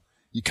blue.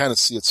 You kind of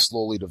see it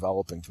slowly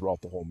developing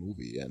throughout the whole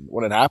movie. And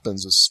when it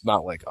happens, it's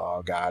not like,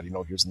 oh God,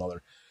 here's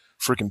another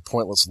freaking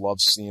pointless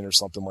love scene or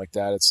something like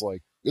that. It's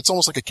like, it's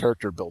almost like a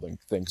character building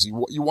thing because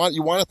you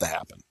want it to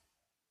happen.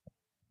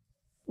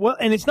 Well,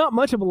 and it's not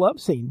much of a love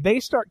scene. They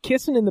start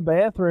kissing in the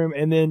bathroom,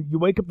 and then you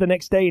wake up the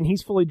next day, and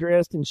he's fully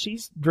dressed, and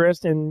she's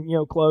dressed in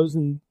clothes,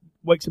 and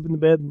wakes up in the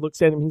bed and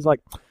looks at him. And he's like,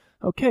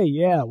 "Okay,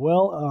 yeah,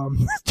 well,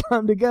 it's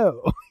time to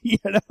go."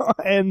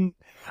 And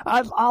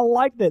I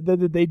like that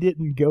they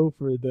didn't go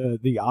for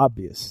the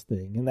obvious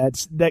thing, and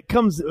that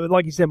comes,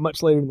 like you said,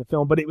 much later in the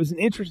film. But it was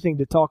interesting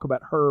to talk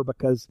about her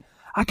because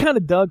I kind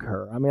of dug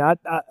her. I mean,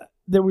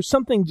 there was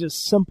something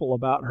just simple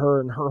about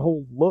her and her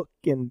whole look,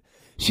 and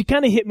she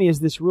kind of hit me as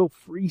this real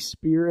free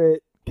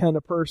spirit kind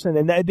of person.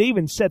 And they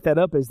even set that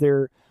up as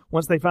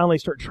once they finally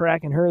start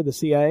tracking her, the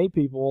CIA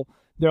people,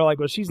 they're like,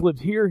 well, she's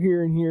lived here,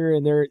 here, and here,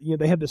 and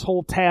they have this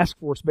whole task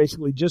force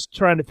basically just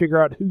trying to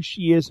figure out who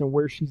she is and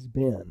where she's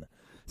been,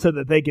 so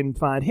that they can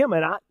find him.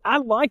 And I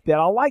like that.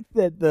 I like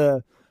that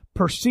the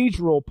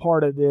procedural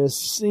part of this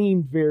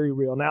seemed very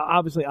real. Now,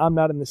 obviously, I'm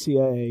not in the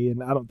CIA,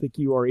 and I don't think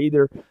you are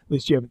either. At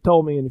least you haven't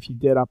told me, and if you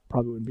did, I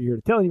probably wouldn't be here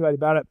to tell anybody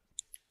about it.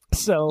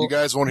 So you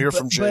guys won't hear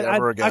from Jay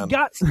ever again.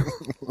 But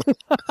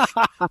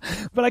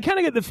I kind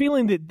of get the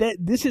feeling that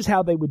this is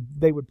how they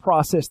would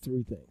process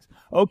through things.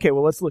 Okay,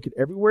 well, let's look at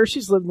everywhere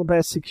she's lived in the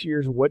past 6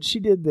 years, what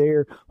she did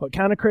there, what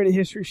kind of credit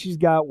history she's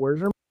got,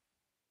 where's her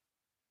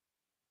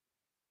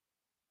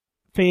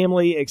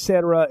family,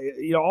 etc.,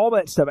 all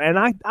that stuff. And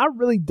I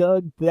really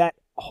dug that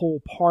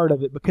whole part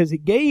of it because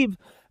it gave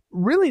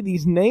really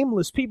these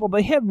nameless people,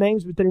 they have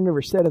names but they're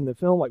never said in the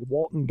film, like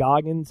Walton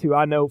Goggins, who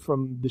I know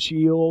from The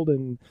Shield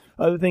and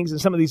other things,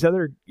 and some of these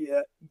other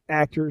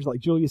actors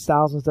like Julia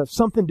Stiles and stuff,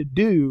 something to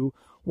do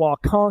while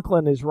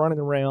Conklin is running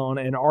around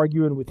and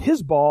arguing with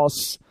his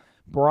boss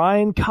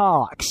Brian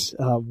Cox,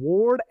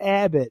 Ward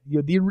Abbott,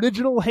 the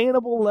original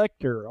Hannibal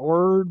Lecter,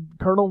 or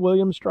Colonel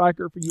William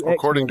Stryker for you.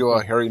 According to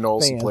Harry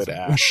Knowles, who played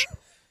Ash.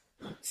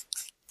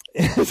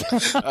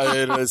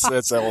 I mean,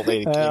 that's that old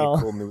 80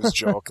 Cool News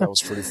joke. That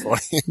was pretty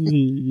funny.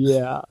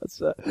 Yeah.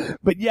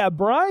 But yeah,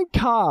 Brian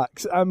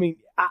Cox, I mean,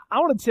 I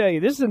want to tell you,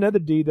 this is another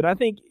dude that I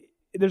think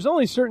there's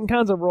only certain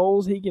kinds of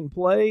roles he can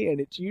play, and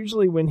it's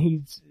usually when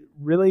he's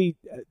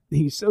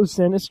so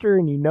sinister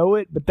and you know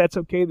it, but that's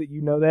okay that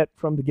you know that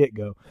from the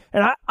get-go.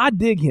 And I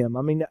dig him.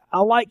 I mean, I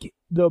like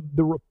the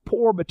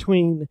rapport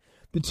between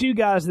the two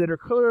guys that are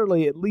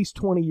clearly at least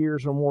 20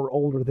 years or more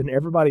older than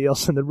everybody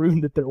else in the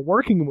room that they're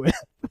working with,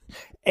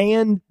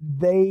 and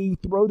they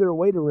throw their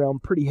weight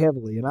around pretty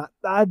heavily. And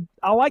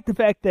I like the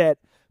fact that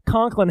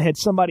Conklin had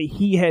somebody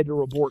he had to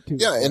report to.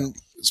 Yeah, and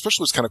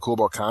especially what's kind of cool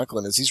about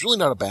Conklin is he's really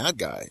not a bad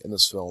guy in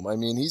this film. I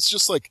mean, he's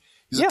just like,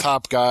 he's a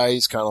top guy.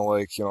 He's kind of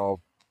like,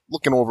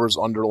 looking over his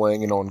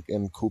underling,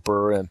 in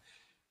Cooper, and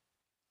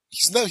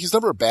he's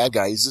never a bad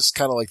guy. He's just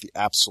kind of like the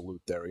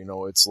absolute there.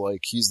 It's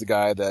like he's the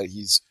guy that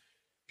he's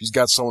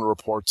got someone to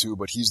report to,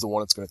 but he's the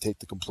one that's going to take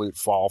the complete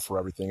fall for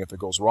everything if it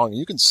goes wrong. And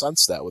you can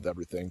sense that with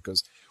everything,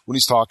 because when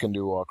he's talking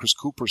to Chris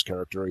Cooper's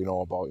character,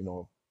 about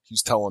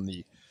he's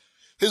telling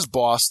his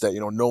boss that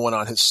no one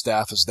on his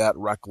staff is that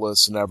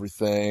reckless and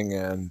everything,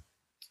 and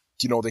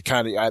they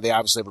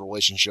obviously have a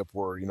relationship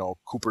where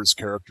Cooper's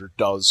character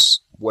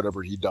does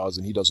whatever he does,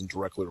 and he doesn't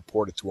directly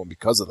report it to him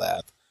because of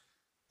that.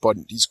 But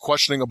he's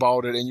questioning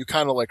about it, and you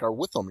kind of like are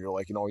with him. You're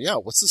like, yeah,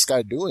 what's this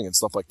guy doing and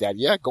stuff like that.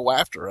 Yeah, go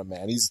after him,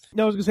 man.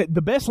 No, I was gonna say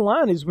the best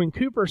line is when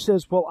Cooper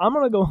says, "Well, I'm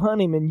gonna go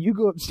hunt him, and you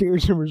go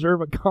upstairs and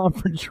reserve a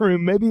conference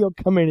room. Maybe he'll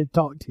come in and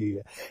talk to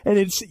you." And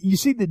you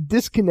see the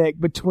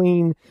disconnect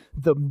between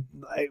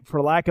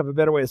for lack of a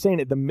better way of saying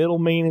it, the middle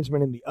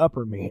management and the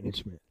upper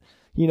management.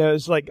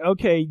 It's like,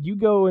 okay, you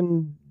go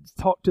and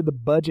talk to the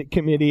budget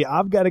committee.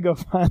 I've got to go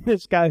find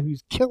this guy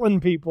who's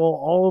killing people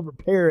all over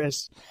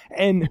Paris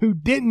and who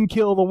didn't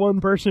kill the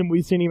one person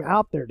we sent him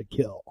out there to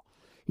kill.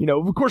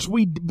 Of course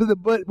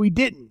but we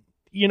didn't.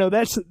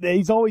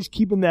 He's always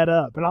keeping that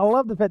up. And I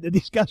love the fact that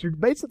these guys are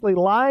basically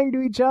lying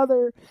to each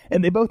other,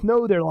 and they both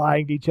know they're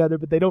lying to each other,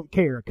 but they don't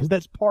care because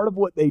that's part of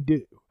what they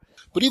do.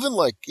 But even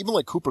like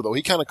Cooper, though,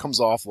 he kind of comes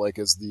off like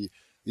as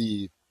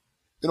the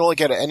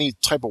like at any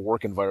type of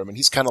work environment,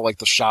 he's kind of like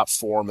the shop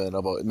foreman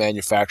of a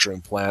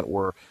manufacturing plant,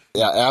 where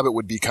Abbott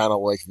would be kind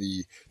of like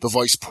the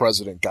vice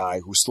president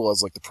guy who still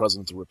has like the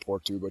president to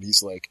report to, but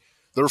he's like,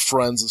 they're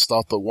friends and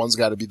stuff, but one's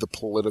got to be the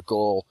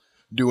political,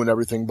 doing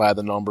everything by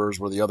the numbers,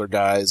 where the other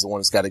guy is the one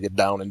that's got to get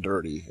down and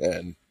dirty.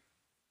 And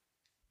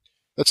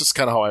that's just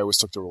kind of how I always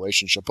took the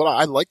relationship. But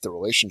I liked the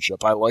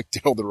relationship. I liked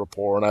the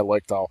rapport, and I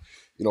liked how,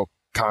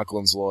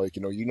 Conklin's like,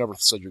 you never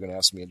said you're going to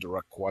ask me a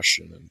direct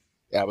question, and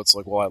Abbott's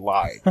like, well, I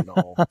lied,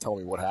 tell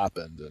me what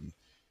happened. And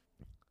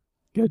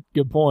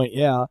good point.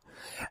 Yeah.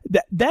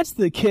 That's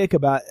the kick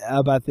about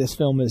this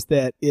film, is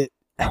that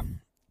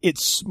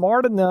it's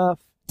smart enough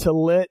to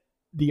let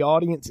the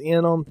audience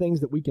in on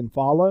things that we can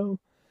follow,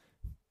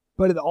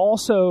 but it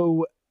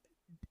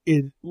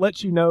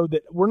lets you know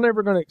that we're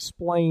never going to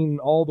explain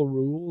all the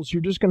rules.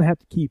 You're just going to have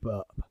to keep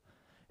up.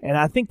 And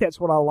I think that's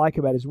what I like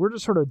about it, is we're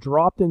just sort of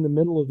dropped in the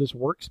middle of this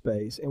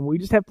workspace, and we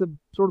just have to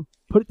sort of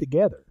put it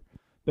together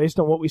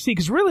based on what we see.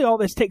 Because really all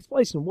this takes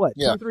place in what,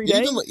 2 or 3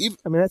 days?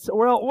 I mean, that's,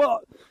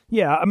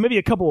 yeah, maybe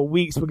a couple of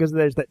weeks because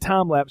there's that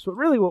time lapse. But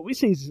really what we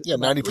see is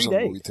 90% of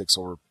the movie takes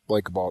over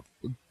like about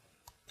a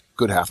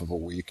good half of a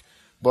week.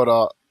 But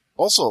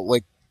also,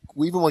 like,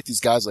 even like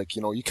these guys, like,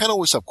 you kind of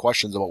always have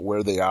questions about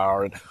where they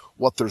are and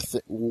what their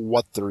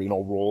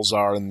roles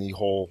are in the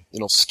whole,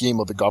 scheme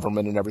of the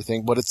government and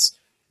everything. But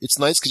it's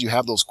nice because you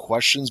have those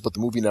questions, but the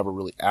movie never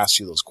really asks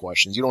you those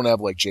questions. You don't have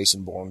like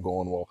Jason Bourne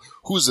going, well,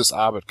 who's this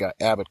Abbott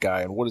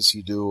guy and what does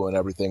he do and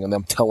everything, and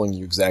them telling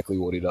you exactly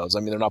what he does. I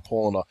mean, they're not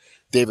pulling a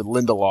David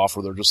Lindelof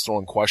where they're just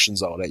throwing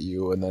questions out at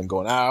you and then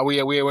going,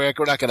 we're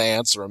not going to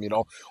answer them.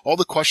 All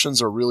the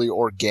questions are really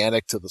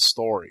organic to the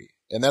story,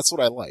 and that's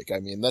what I like. I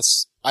mean,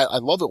 I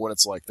love it when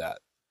it's like that.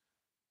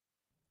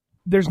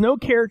 There's no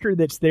character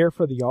that's there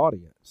for the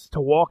audience to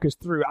walk us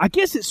through. I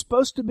guess it's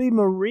supposed to be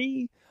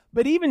Marie,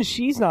 but even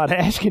she's not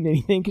asking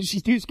anything because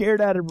she's too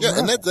scared out of her. Yeah,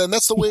 and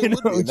that's the way it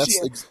would be. And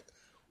that's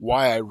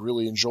why I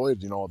really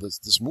enjoyed,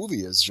 this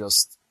movie, is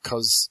just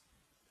because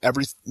it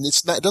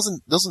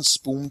doesn't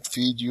spoon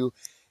feed you,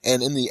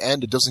 and in the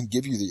end, it doesn't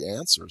give you the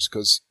answers,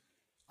 because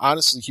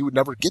honestly, he would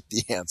never get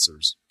the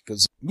answers.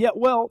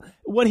 Well,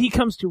 what he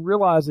comes to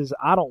realize is,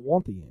 I don't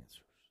want the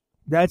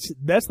answers.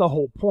 That's the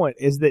whole point,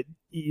 is that,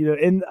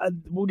 and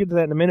we'll get to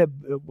that in a minute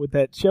with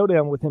that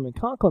showdown with him and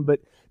Conklin, but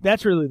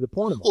that's really the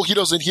point of it. Well, he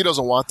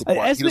doesn't want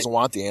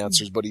the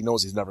answers, but he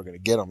knows he's never going to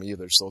get them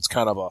either. So it's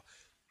kind of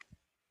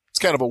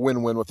a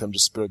win-win with him,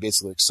 just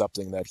basically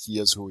accepting that he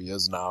is who he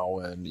is now,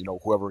 and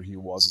whoever he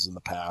was in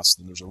the past,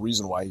 and there's a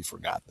reason why he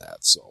forgot that.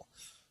 So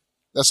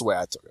that's the way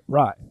I took it.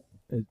 Right.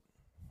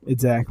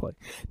 Exactly.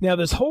 Now,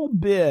 this whole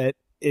bit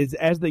is,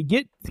 as they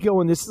get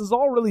going, this is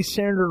all really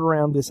centered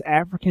around this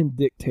African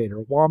dictator,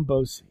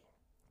 Wambosi.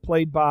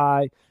 played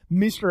by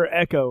Mr.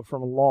 Echo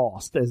from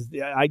Lost.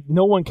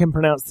 No one can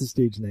pronounce this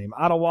dude's name.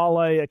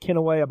 Adewale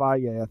Akinwumi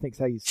Abaye, I think is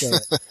how you say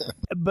it.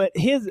 But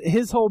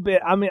his whole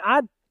bit, I mean,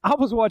 I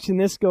was watching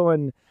this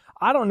going,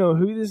 I don't know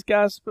who this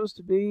guy's supposed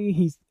to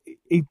be.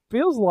 He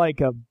feels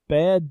like a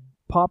bad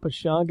Papa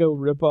Shango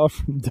ripoff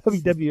from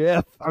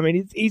WWF. I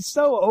mean, he's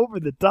so over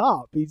the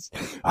top.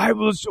 I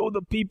will show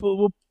the people,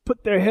 will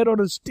put their head on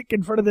a stick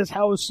in front of this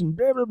house and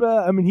blah, blah,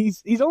 blah. I mean,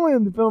 he's only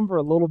in the film for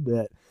a little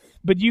bit,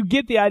 but you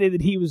get the idea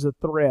that he was a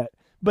threat.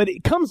 But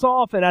it comes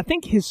off, and I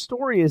think his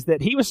story is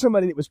that he was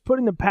somebody that was put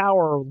into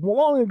power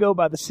long ago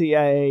by the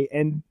CIA,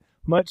 and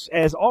much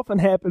as often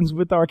happens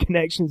with our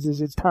connections is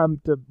it's time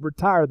to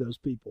retire those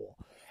people.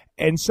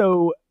 And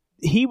so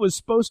he was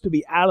supposed to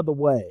be out of the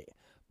way.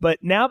 But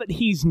now that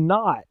he's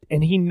not,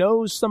 and he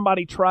knows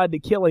somebody tried to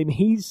kill him,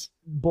 he's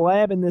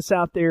blabbing this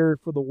out there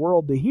for the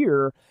world to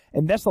hear,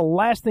 and that's the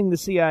last thing the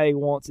CIA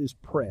wants is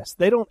press.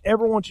 They don't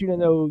ever want you to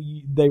know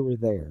they were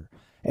there,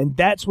 and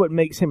that's what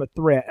makes him a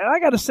threat. And I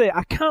got to say,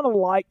 I kind of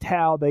liked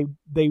how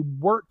they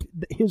worked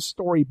his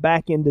story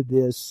back into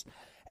this,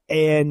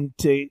 and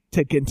to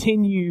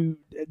continue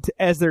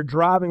as they're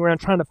driving around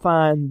trying to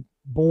find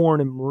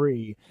Bourne and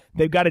Marie,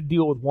 they've got to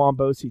deal with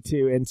Wombosi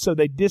too, and so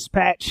they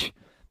dispatch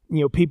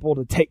people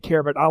to take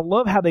care of it. I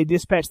love how they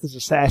dispatch these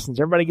assassins.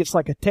 Everybody gets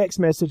like a text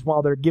message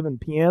while they're giving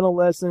piano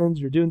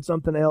lessons or doing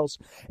something else,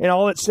 and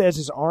all it says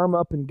is arm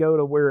up and go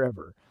to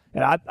wherever.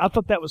 And I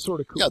thought that was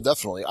sort of cool. Yeah,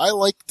 definitely. I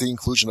like the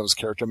inclusion of his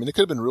character. I mean, it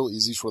could have been real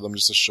easy for them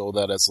just to show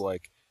that as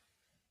like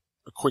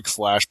a quick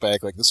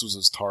flashback, like this was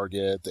his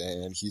target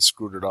and he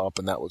screwed it up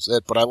and that was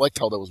it. But I liked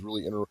how that was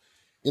really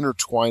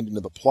intertwined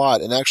into the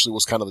plot and actually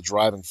was kind of the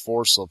driving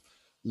force of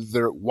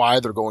why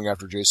they're going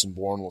after Jason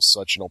Bourne with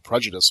such,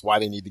 prejudice, why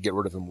they need to get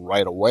rid of him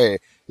right away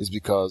is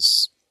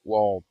because,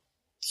 well,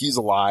 he's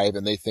alive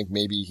and they think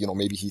maybe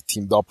he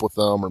teamed up with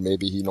them or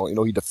maybe he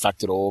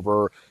defected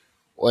over.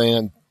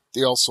 And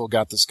they also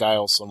got this guy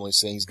all suddenly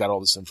saying he's got all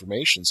this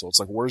information. So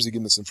it's like, where's he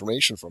getting this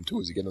information from too?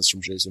 Is he getting this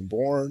from Jason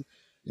Bourne?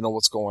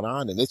 What's going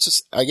on? And it's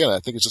just, again, I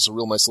think it's just a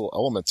real nice little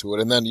element to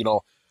it. And then,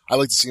 I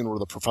like the scene where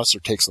the professor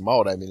takes him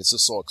out. I mean, it's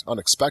just so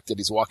unexpected.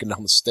 He's walking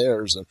down the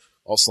stairs and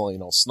all of a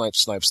sudden, snipe,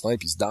 snipe,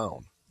 snipe, he's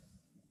down.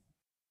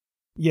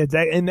 Yeah,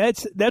 and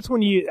that's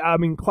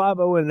when Clive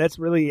Owen, that's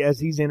really, as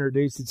he's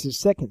introduced, it's his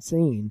second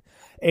scene.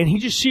 And he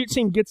just shoots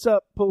him, gets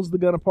up, pulls the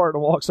gun apart,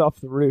 and walks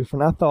off the roof.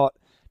 And I thought,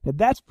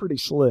 that's pretty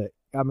slick.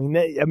 I mean,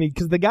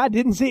 because the guy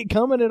didn't see it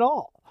coming at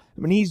all.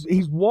 I mean,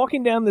 he's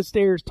walking down the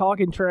stairs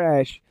talking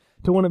trash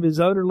to one of his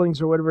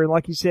underlings or whatever, and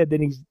like you said,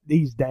 then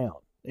he's down.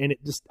 And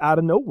it just out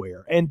of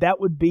nowhere. And that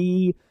would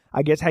be,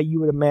 I guess, how you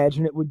would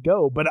imagine it would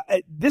go. But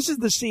this is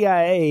the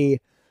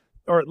CIA,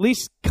 or at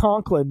least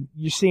Conklin,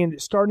 you're seeing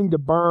it starting to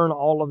burn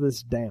all of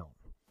this down.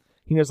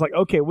 It's like,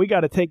 okay, we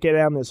got to take it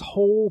down this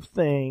whole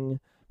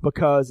thing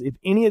because if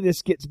any of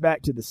this gets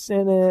back to the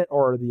Senate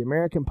or the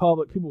American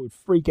public, people would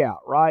freak out,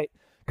 right?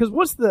 Because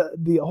what's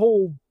the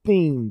whole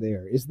theme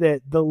there is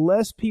that the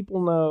less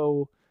people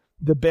know,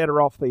 the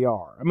better off they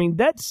are. I mean,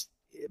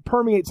 it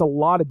permeates a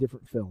lot of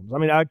different films. I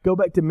mean, I go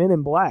back to Men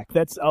in Black.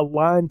 That's a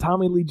line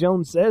Tommy Lee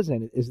Jones says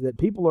in it, is that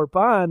people are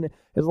fine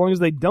as long as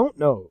they don't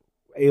know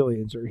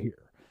aliens are here.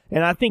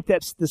 And I think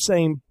that's the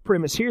same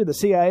premise here. The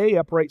CIA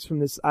operates from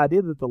this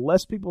idea that the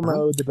less people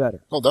know, the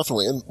better. Oh,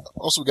 definitely. And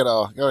also, we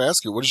gotta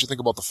ask you, what did you think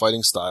about the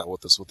fighting style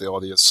with this, with all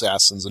the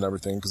assassins and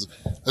everything? Because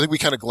I think we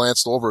kind of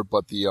glanced over it,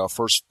 but the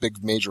first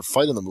big major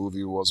fight in the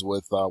movie was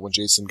with when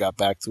Jason got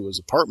back to his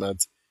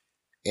apartment,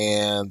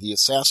 and the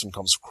assassin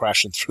comes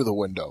crashing through the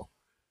window.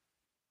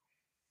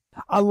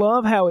 I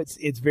love how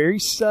it's very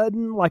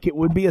sudden, like it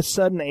would be a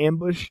sudden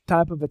ambush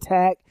type of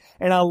attack,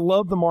 and I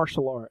love the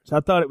martial arts. I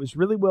thought it was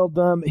really well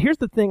done. But here's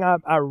the thing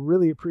I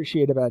really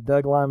appreciate about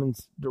Doug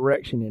Liman's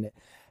direction in it.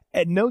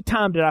 At no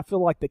time did I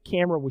feel like the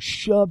camera was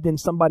shoved in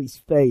somebody's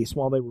face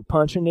while they were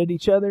punching at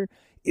each other.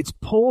 It's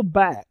pulled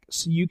back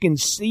so you can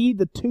see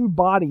the two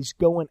bodies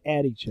going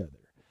at each other.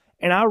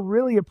 And I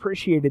really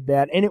appreciated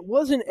that. And it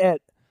wasn't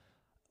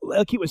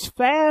it was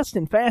fast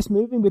and fast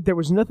moving, but there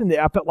was nothing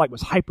that I felt like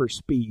was hyper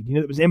speed.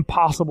 It was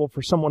impossible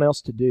for someone else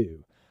to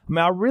do. I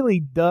mean, I really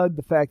dug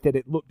the fact that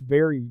it looked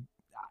very,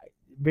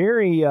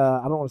 very,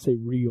 I don't want to say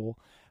real,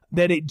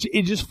 that it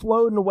just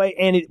flowed in a way,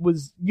 and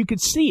you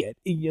could see it.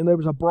 There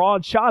was a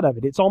broad shot of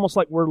it. It's almost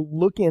like we're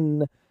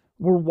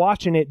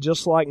watching it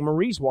just like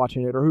Marie's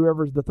watching it, or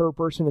whoever's the third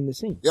person in the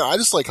scene. Yeah, I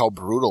just like how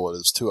brutal it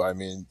is too. I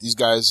mean, these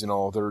guys,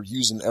 they're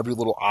using every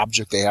little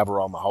object they have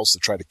around the house to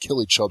try to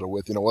kill each other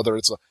with, whether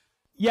it's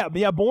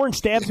Yeah, Bourne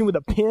stabs him with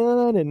a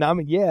pin, and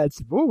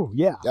it's, ooh,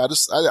 yeah. Yeah,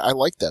 I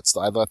like that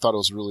stuff. I thought it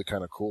was really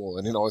kind of cool.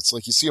 And, it's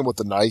like you see him with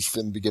the knife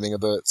in the beginning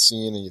of the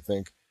scene, and you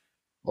think,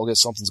 okay,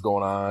 something's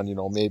going on,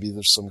 maybe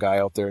there's some guy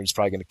out there, and he's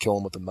probably going to kill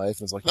him with the knife.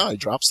 And it's like, no, he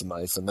drops the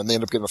knife, and then they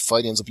end up getting a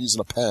fight. He ends up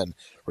using a pen,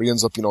 or he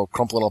ends up,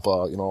 crumpling up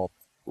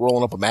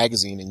rolling up a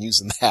magazine and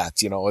using that.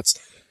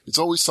 It's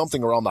always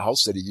something around the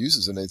house that he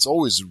uses, and it's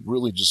always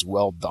really just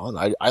well done.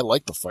 I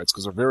like the fights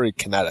because they're very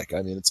kinetic.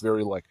 I mean, it's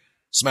very like,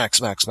 smack,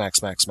 smack, smack,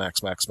 smack, smack,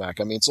 smack,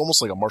 smack. I mean, it's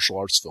almost like a martial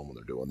arts film when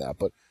they're doing that,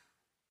 but.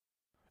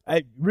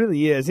 It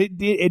really is. It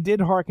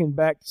did harken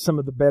back to some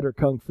of the better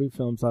kung fu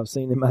films I've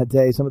seen in my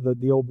day, some of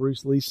the old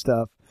Bruce Lee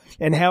stuff,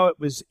 and how it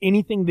was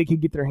anything they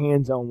could get their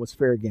hands on was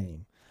fair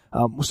game.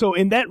 So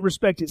in that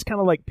respect, it's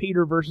kind of like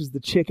Peter versus the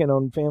chicken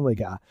on Family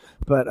Guy,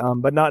 but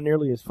not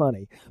nearly as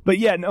funny. But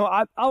yeah, no,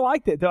 I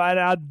liked it though.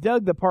 I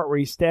dug the part where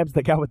he stabs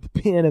the guy with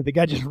the pen and the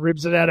guy just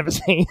rips it out of his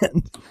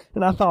hand.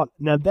 And I thought,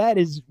 now that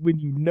is when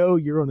you know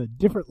you're on a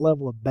different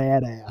level of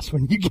badass,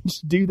 when you can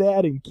just do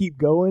that and keep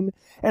going.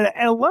 And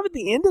I love at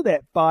the end of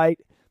that fight,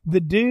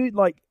 the dude,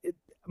 like,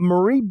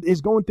 Marie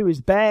is going through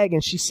his bag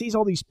and she sees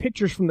all these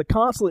pictures from the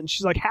consulate and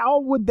she's like, how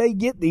would they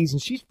get these?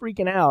 And she's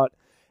freaking out.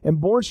 And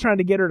Bourne's trying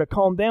to get her to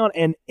calm down.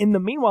 And in the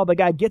meanwhile, the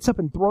guy gets up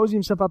and throws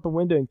himself out the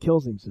window and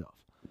kills himself.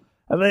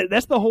 I mean,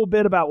 that's the whole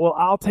bit about, well,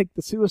 I'll take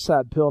the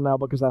suicide pill now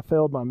because I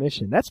failed my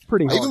mission. That's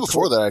pretty hard. Even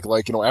before that,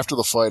 like, after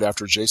the fight,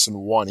 after Jason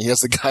won, he has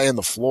the guy on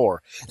the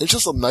floor. It's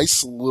just a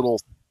nice little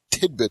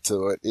tidbit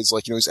to it. It's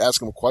like, he's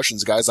asking him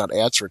questions. The guy's not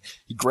answering.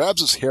 He grabs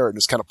his hair and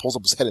just kind of pulls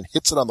up his head and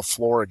hits it on the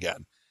floor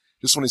again.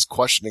 Just when he's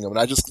questioning him. And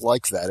I just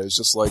like that. It was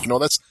just like,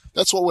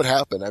 that's what would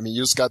happen. I mean,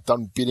 you just got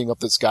done beating up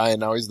this guy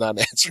and now he's not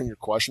answering your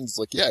questions. It's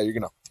like, yeah, you're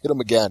going to hit him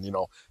again,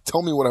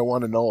 tell me what I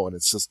want to know. And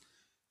it's just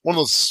one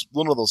of those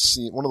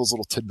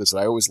little tidbits that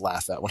I always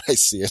laugh at when I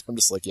see it. I'm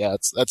just like, yeah,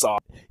 that's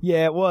awesome.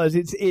 Yeah, it was.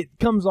 It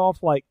comes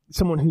off like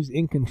someone who's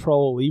in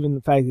control, even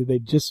the fact that they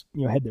just,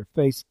 had their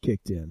face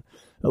kicked in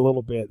a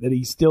little bit, that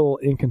he's still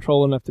in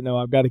control enough to know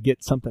I've got to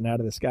get something out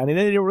of this guy. And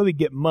they don't really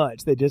get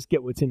much. They just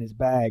get what's in his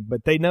bag,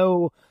 but they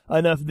know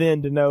enough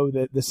then to know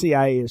that the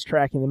CIA is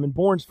tracking them. And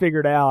Bourne's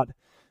figured out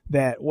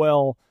that,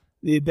 well,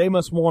 they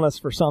must want us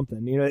for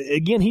something.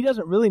 Again, he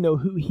doesn't really know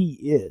who he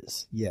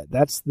is yet.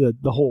 That's the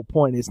whole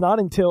point. It's not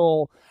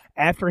until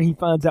after he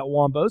finds out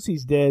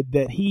Wombosi's dead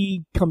that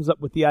he comes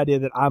up with the idea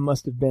that I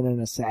must have been an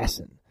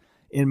assassin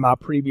in my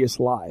previous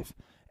life.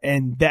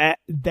 And that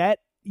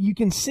you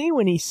can see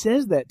when he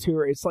says that to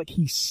her, it's like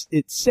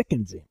it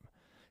sickens him.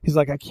 He's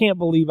like, I can't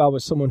believe I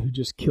was someone who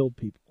just killed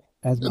people.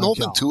 And the whole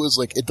thing too is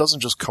like, it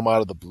doesn't just come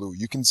out of the blue.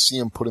 You can see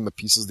him putting the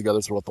pieces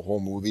together throughout the whole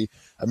movie.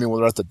 I mean,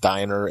 when they're at the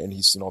diner and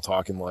he's,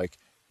 talking like,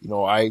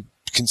 I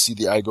can see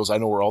the eye goes, I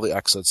know where all the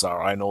exits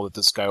are. I know that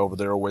this guy over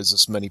there weighs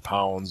this many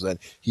pounds and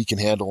he can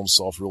handle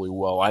himself really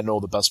well. I know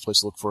the best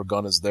place to look for a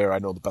gun is there. I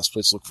know the best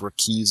place to look for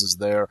keys is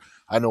there.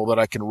 I know that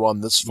I can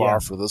run this far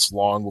for this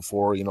long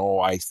before,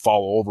 I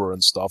fall over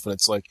and stuff. And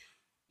it's like,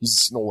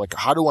 he's, like,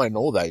 how do I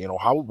know that?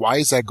 Why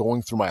is that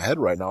going through my head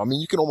right now? I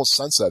mean, you can almost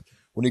sense that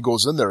when he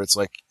goes in there. It's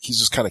like, he's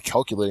just kind of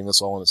calculating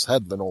this all in his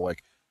head.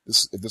 Like,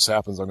 if this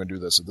happens, I'm going to do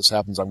this. If this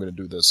happens, I'm going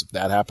to do this. If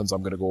that happens,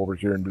 I'm going to go over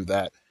here and do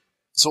that.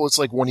 So it's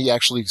like when he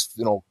actually,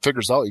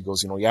 figures out, he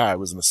goes, yeah, I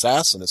was an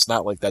assassin. It's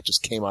not like that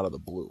just came out of the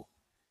blue.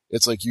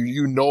 It's like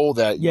you know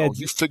that,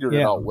 you figured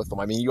it out with him.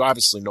 I mean, you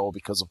obviously know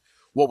because of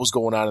what was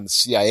going on in the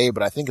CIA,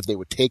 but I think if they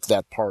would take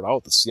that part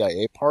out, the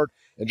CIA part,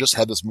 and just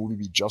had this movie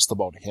be just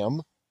about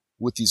him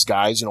with these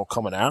guys,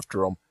 coming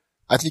after him,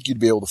 I think you'd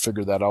be able to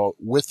figure that out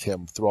with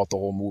him throughout the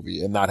whole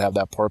movie and not have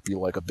that part be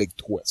like a big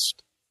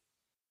twist.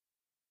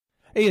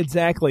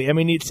 Exactly. I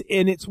mean,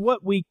 it's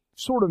what we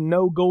sort of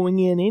know going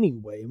in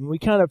anyway. I mean, we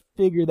kind of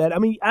figure that. I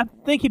mean, I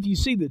think if you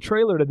see the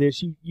trailer to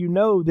this, you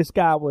know this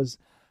guy was,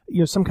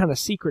 some kind of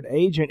secret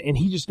agent and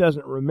he just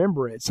doesn't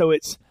remember it. So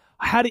it's,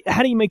 how do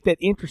you make that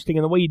interesting?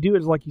 And the way you do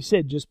it is, like you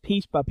said, just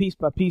piece by piece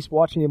by piece,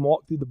 watching him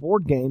walk through the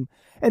board game.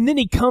 And then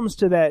he comes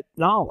to that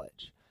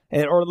knowledge,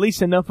 or at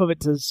least enough of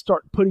it to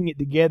start putting it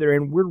together.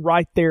 And we're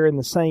right there in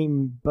the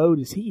same boat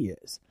as he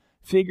is,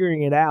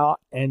 figuring it out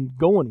and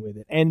going with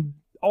it. And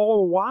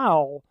all the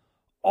while,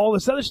 all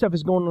this other stuff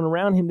is going on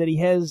around him that he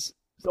has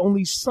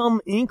only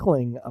some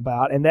inkling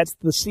about, and that's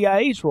the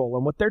CIA's role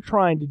and what they're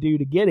trying to do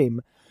to get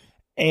him.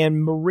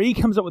 And Marie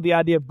comes up with the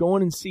idea of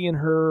going and seeing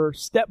her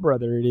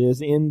stepbrother, it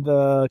is, in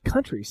the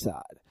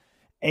countryside.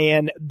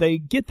 And they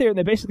get there and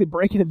they basically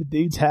break into the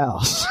dude's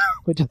house,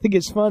 which I think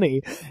is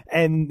funny.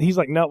 And he's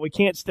like, no, we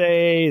can't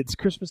stay. It's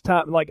Christmas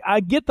time. Like, I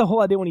get the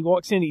whole idea when he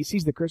walks in, he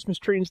sees the Christmas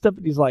tree and stuff,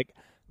 but he's like,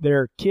 there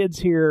are kids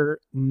here.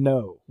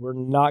 No, we're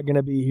not going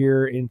to be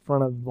here in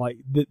front of, like,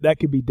 that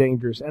could be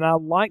dangerous. And I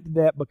liked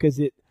that because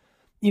it,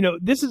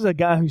 this is a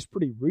guy who's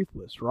pretty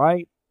ruthless,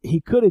 right? He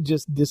could have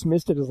just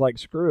dismissed it as like,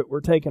 screw it,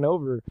 we're taking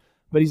over.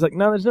 But he's like,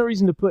 no, there's no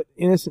reason to put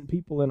innocent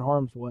people in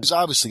harm's way. He's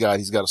obviously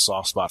he's got a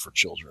soft spot for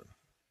children.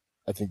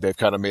 I think they've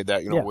kind of made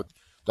that,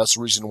 that's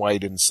the reason why he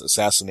didn't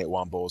assassinate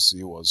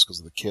Wombosi was because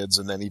of the kids.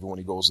 And then even when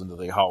he goes into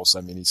the house,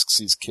 I mean, he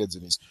sees kids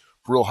and he's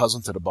real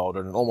hesitant about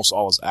it. And almost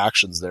all his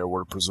actions there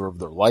were to preserve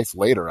their life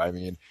later. I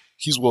mean,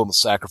 he's willing to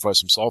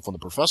sacrifice himself when the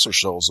professor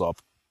shows up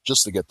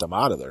just to get them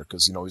out of there.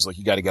 Cause, he's like,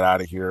 you got to get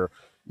out of here,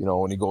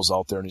 and he goes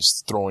out there and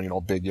he's throwing,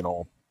 big,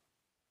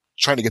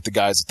 trying to get the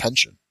guy's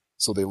attention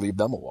so they leave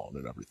them alone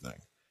and everything.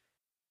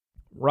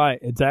 Right,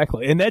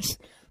 exactly. And that's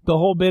the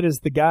whole bit is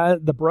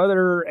the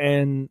brother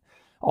and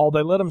all,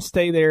 they let him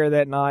stay there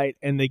that night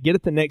and they get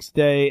it the next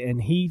day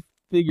and he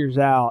figures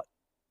out,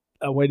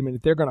 oh, wait a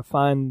minute, they're going to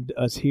find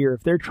us here.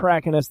 If they're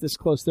tracking us this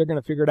close, they're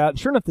going to figure it out. And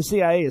sure enough, the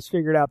CIA has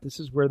figured out this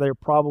is where they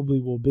probably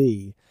will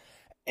be.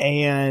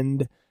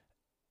 And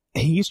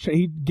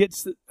he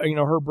gets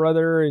her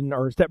brother and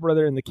or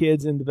stepbrother and the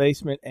kids in the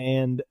basement,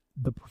 and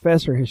the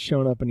professor has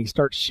shown up and he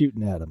starts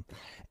shooting at him.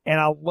 And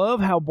I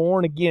love how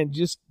Bourne, again,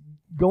 just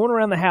going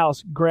around the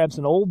house, grabs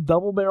an old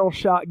double-barrel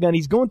shotgun.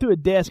 He's going through a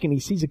desk and he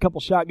sees a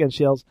couple shotgun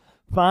shells,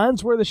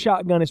 finds where the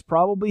shotgun is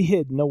probably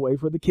hidden away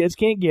where the kids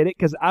can't get it,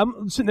 because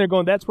I'm sitting there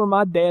going, that's where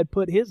my dad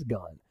put his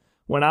gun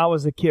when I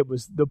was a kid,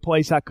 was the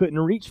place I couldn't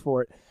reach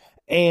for it.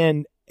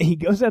 And he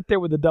goes out there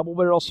with a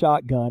double-barrel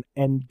shotgun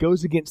and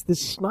goes against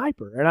this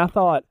sniper. And I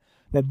thought,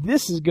 now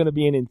this is going to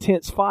be an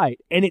intense fight.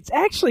 And it's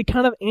actually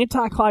kind of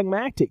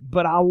anticlimactic,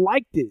 but I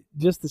liked it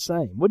just the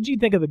same. What did you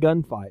think of the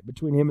gunfight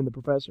between him and the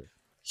professor?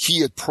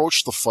 He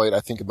approached the fight, I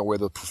think, in the way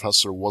the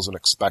professor wasn't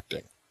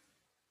expecting.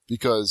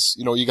 Because,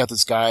 you got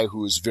this guy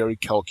who is very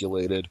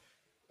calculated.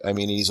 I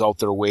mean, he's out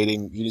there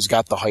waiting. He's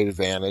got the height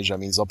advantage. I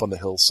mean, he's up on the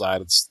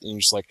hillside. And you're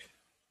just like,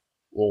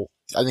 well,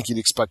 I think you'd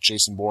expect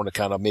Jason Bourne to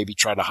kind of maybe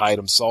try to hide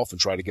himself and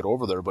try to get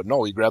over there. But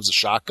no, he grabs a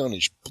shotgun,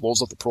 he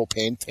blows up the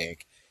propane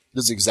tank. He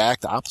does the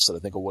exact opposite, I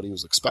think, of what he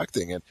was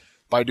expecting. And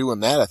by doing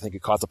that, I think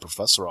it caught the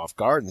professor off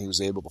guard, and he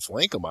was able to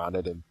flank him on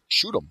it and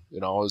shoot him.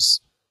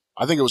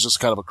 I think it was just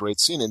kind of a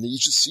great scene. And you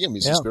just see him.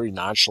 He's just very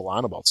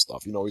nonchalant about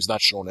stuff. He's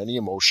not showing any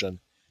emotion.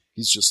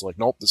 He's just like,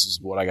 nope, this is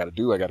what I got to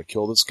do. I got to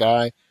kill this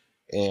guy.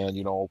 And,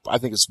 I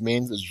think his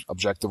main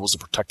objective was to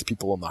protect the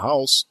people in the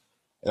house.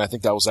 And I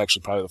think that was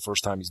actually probably the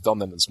first time he's done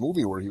that in this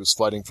movie, where he was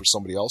fighting for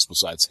somebody else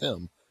besides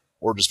him,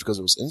 or just because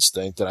it was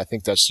instinct. And I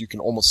think you can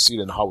almost see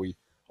it in how he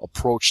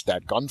approached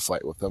that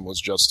gunfight with him, was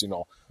just,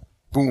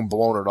 boom,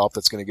 blowing it up.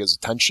 That's going to get his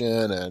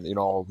attention. And,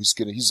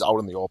 he's out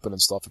in the open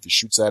and stuff. If he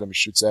shoots at him, he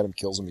shoots at him,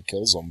 kills him, he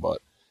kills him. But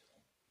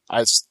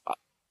I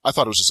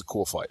thought it was just a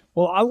cool fight.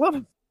 Well,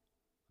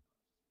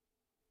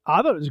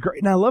 I thought it was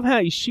great. And I love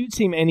how he shoots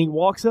him and he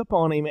walks up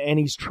on him and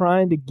he's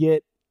trying to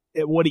get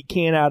what he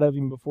can out of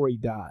him before he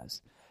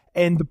dies.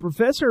 And the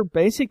professor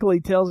basically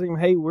tells him,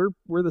 hey, we're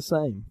the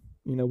same.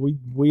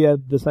 We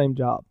have the same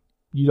job.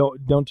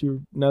 Don't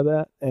you know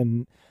that?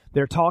 And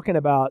they're talking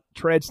about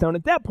Treadstone.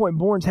 At that point,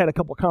 Bourne's had a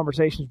couple of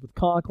conversations with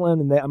Conklin,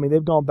 and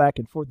they've gone back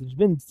and forth. There's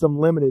been some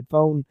limited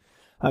phone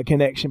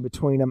connection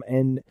between them.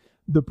 And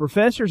the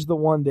professor's the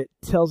one that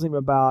tells him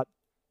about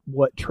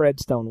what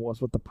Treadstone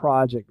was, what the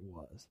project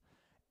was.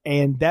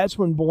 And that's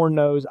when Bourne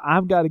knows,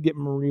 I've got to get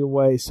Marie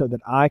away so that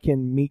I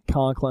can meet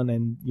Conklin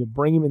and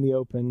bring him in the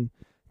open,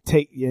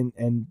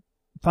 and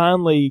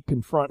finally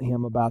confront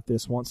him about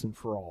this once and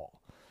for all.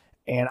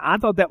 And I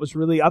thought it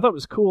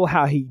was cool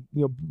how he,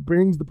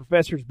 brings the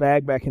professor's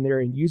bag back in there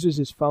and uses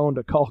his phone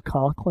to call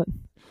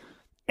Conklin.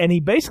 And he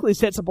basically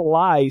sets up a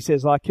lie. He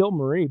says, I killed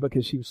Marie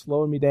because she was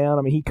slowing me down.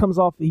 I mean, he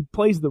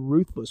plays the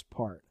ruthless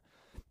part.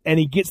 And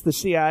he gets the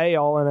CIA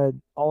all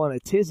in a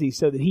tizzy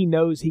so that he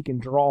knows he can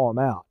draw them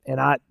out.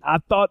 And I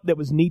thought that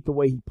was neat the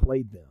way he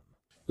played them.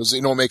 Because,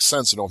 it makes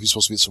sense, if he's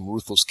supposed to be some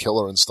ruthless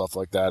killer and stuff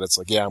like that, it's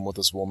like, yeah, I'm with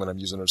this woman, I'm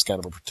using her as kind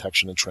of a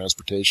protection and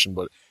transportation,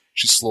 but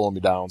she's slowing me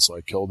down, so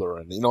I killed her.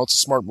 And, it's a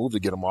smart move to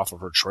get him off of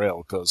her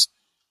trail, because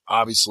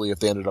obviously if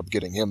they ended up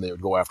getting him, they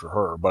would go after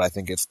her. But I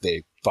think if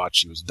they thought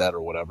she was dead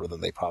or whatever,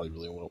 then they probably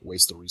really wouldn't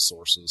waste the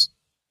resources.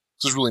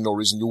 There's really no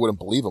reason you wouldn't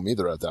believe them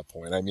either at that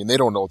point. I mean, they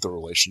don't know what their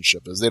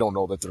relationship is. They don't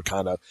know that they're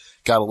kind of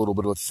got a little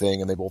bit of a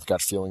thing and they both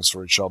got feelings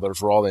for each other.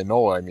 For all they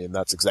know, I mean,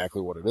 that's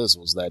exactly what it is,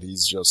 was that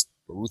he's just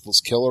a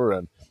ruthless killer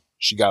and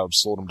she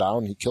slowed him down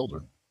and he killed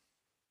her.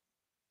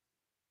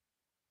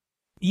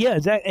 Yeah,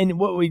 exactly. And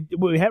what we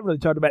haven't really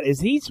talked about is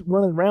he's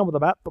running around with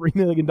about $3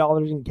 million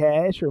in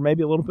cash, or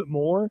maybe a little bit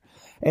more,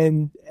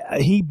 and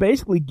he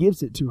basically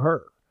gives it to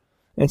her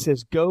and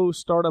says, "Go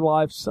start a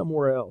life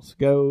somewhere else.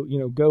 Go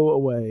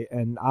away,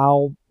 and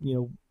I'll,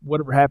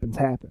 whatever happens,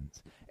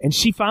 happens." And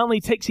she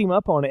finally takes him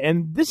up on it.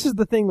 And this is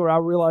the thing where I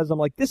realized, I'm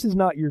like, this is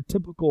not your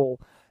typical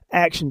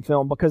action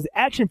film, because the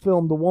action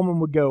film, the woman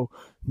would go,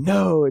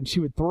 no, and she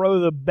would throw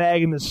the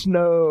bag in the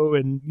snow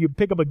and you'd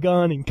pick up a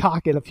gun and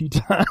cock it a few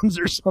times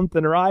or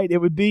something, right? It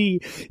would be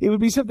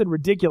something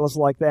ridiculous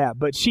like that.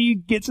 But she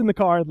gets in the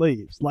car and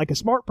leaves, like a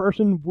smart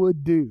person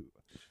would do.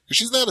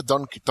 She's not a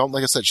dumb,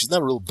 like I said, she's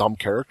not a real dumb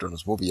character in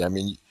this movie. I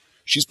mean,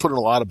 she's put in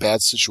a lot of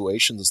bad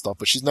situations and stuff,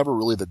 but she's never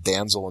really the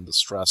damsel in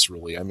distress,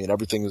 really. I mean,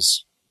 everything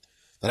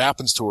that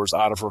happens to her is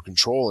out of her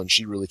control, and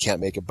she really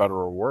can't make it better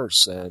or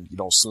worse. And,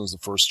 as soon as the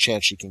first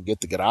chance she can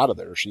get out of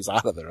there, she's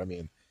out of there. I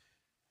mean,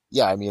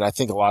 yeah, I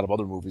think a lot of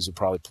other movies would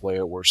probably play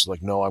it where she's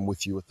like, no, I'm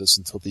with you with this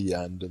until the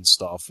end and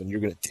stuff, and you're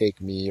going to take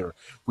me, or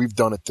we've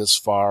done it this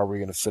far, we're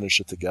going to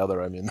finish it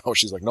together. I mean, no,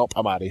 she's like, nope,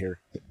 I'm out of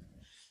here.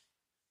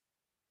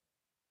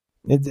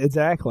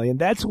 Exactly. And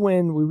that's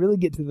when we really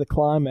get to the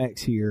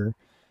climax here,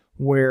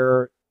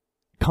 where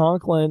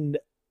Conklin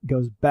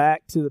goes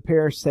back to the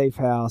Paris safe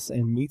house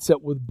and meets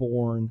up with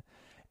Bourne.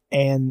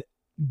 And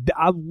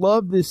I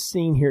love this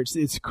scene here.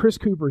 It's Chris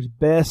Cooper's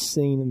best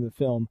scene in the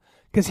film,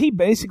 because he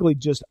basically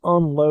just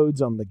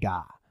unloads on the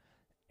guy.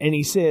 And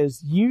he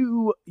says,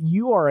 you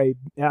are I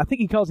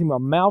think he calls him a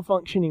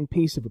malfunctioning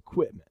piece of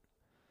equipment.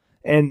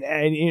 And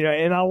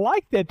I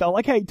like that. I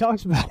like how he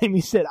talks about him.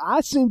 He said,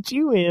 I sent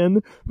you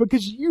in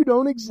because you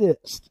don't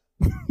exist.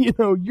 You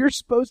weren't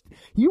supposed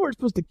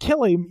to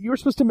kill him. You were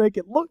supposed to make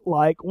it look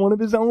like one of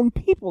his own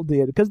people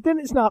did, because then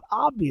it's not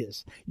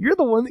obvious. You're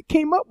the one that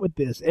came up with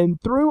this.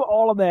 And through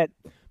all of that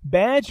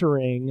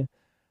badgering,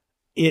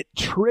 it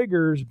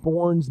triggers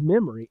Bourne's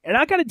memory. And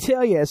I got to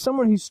tell you, as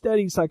someone who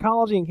studies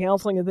psychology and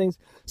counseling and things,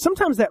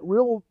 sometimes that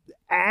real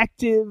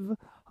active,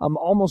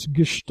 almost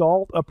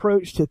gestalt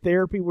approach to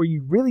therapy where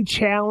you really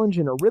challenge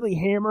and are really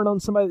hammering on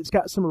somebody that's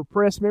got some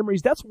repressed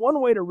memories, that's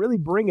one way to really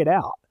bring it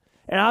out.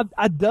 And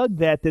I dug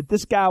that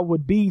this guy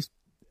would be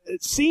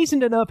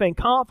seasoned enough and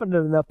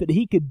confident enough that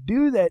he could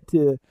do that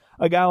to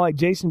a guy like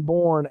Jason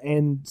Bourne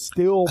and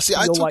still See,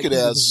 I feel took like it he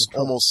was as in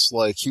control. almost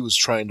like he was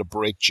trying to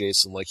break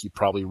Jason like he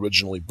probably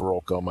originally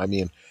broke him. I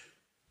mean,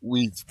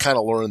 we kind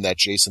of learned that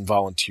Jason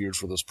volunteered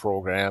for this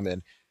program,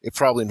 and it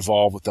probably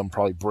involved with them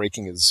probably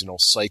breaking his,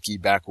 psyche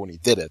back when he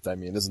did it. I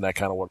mean, isn't that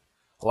kind of what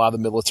a lot of the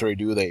military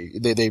do?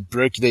 They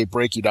break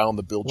you down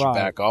to build you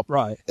back up.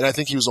 Right. And I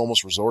think he was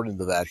almost resorting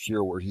to that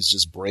here, where he's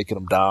just breaking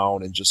them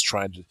down and just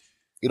trying to,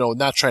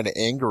 not trying to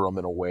anger them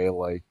in a way,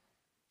 like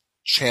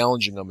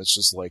challenging them. It's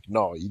just like,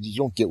 no, you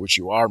don't get what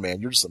you are,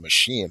 man. You're just a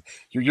machine.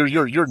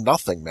 You're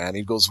nothing, man.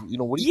 He goes,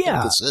 what do you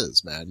think this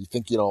is, man? You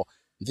think, you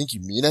think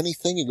you mean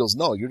anything? He goes,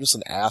 no, you're just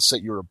an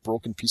asset. You're a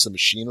broken piece of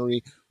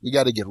machinery. We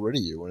got to get rid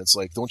of you. And it's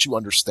like, don't you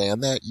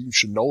understand that? You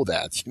should know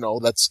that.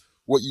 That's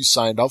what you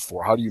signed up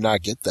for. How do you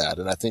not get that?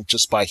 And I think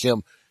just by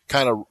him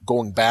kind of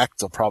going back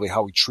to probably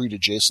how he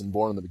treated Jason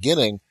Bourne in the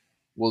beginning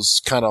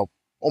was kind of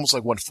almost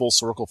like went full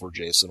circle for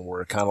Jason,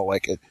 where it kind of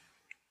like it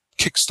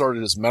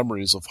kickstarted his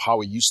memories of how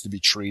he used to be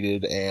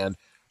treated, and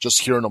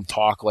just hearing him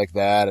talk like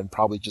that and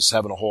probably just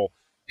having a whole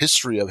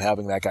history of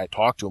having that guy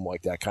talk to him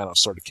like that kind of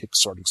started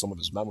kickstarting some of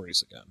his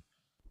memories again.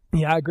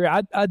 Yeah, I agree.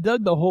 I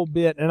dug the whole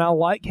bit, and I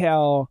like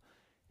how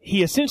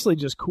he essentially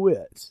just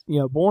quits.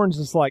 Bourne's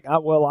just like,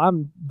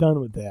 I'm done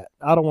with that.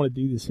 I don't want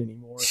to do this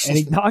anymore. And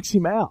he knocks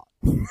him out.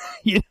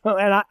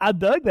 And I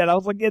dug that. I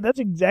was like, yeah, that's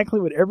exactly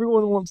what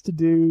everyone wants to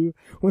do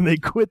when they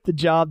quit the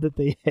job that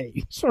they hate.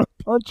 You just want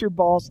to punch your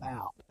boss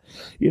out.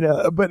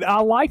 But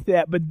I like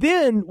that. But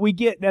then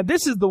now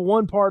this is the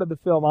one part of the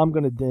film I'm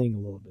going to ding a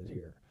little bit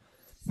here.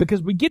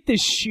 Because we get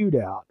this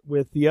shootout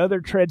with the other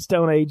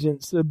Treadstone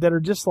agents that are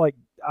just like,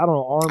 I don't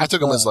know, armed. I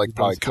took him as like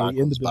probably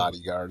basically Conklin's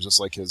bodyguards, just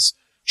like his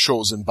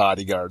chosen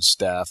bodyguard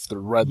staff, the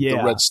red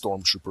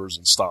stormtroopers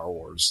in Star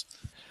Wars.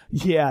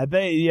 Yeah,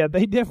 they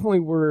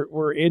definitely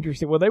were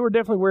interesting. Well, they were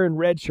definitely wearing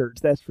red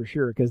shirts, that's for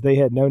sure, because they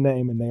had no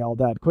name and they all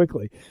died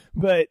quickly.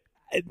 But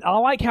I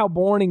like how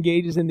Bourne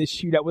engages in this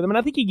shootout with him, and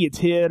I think he gets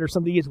hit or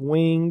something, he gets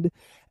winged.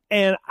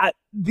 And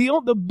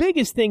the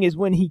biggest thing is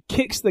when he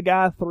kicks the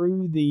guy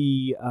through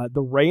the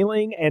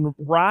railing and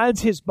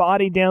rides his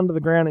body down to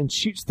the ground and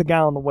shoots the guy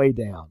on the way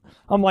down.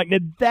 I'm like, now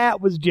that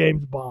was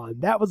James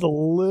Bond. That was a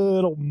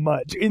little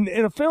much. In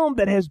a film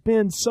that has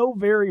been so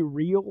very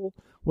real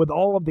with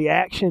all of the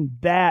action,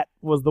 that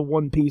was the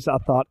one piece I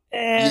thought,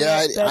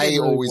 I really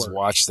always work.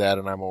 watch that,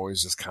 and I'm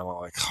always just kind of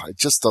like, it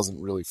just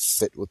doesn't really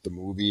fit with the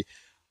movie.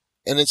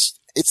 And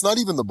it's not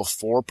even the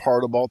before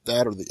part about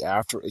that or the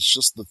after. It's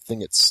just the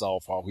thing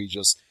itself, how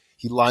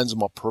he lines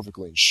them up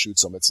perfectly and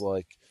shoots them. It's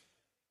like,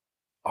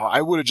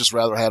 I would have just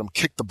rather had him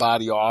kick the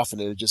body off and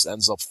it just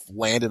ends up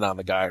landing on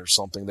the guy or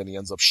something, then he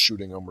ends up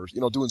shooting him, or,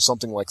 doing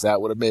something like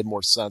that would have made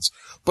more sense.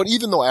 But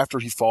even though after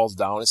he falls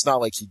down, it's not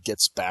like he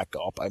gets back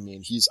up. I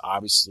mean, he's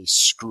obviously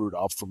screwed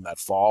up from that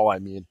fall. I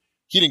mean,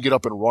 he didn't get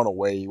up and run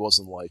away. He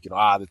wasn't like,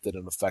 that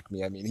didn't affect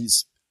me. I mean,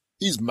 he's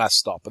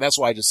messed up. And that's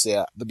why I just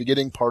say the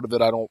beginning part of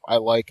it I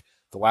like.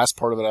 The last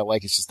part of it I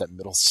like. It's just that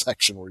middle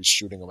section where he's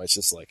shooting him. It's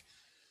just like,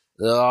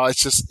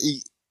 it's just,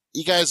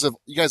 you guys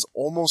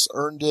almost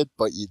earned it,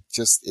 but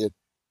it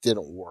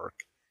didn't work.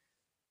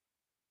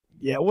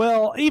 Yeah,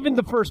 well, even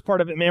the first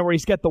part of it, man, where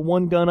he's got the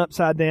one gun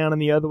upside down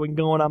and the other one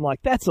going, I'm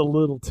like, that's a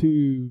little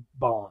too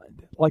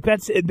Bond. Like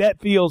that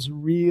feels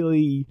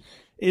really,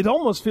 it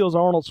almost feels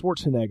Arnold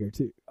Schwarzenegger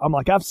too. I'm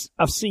like,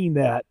 I've seen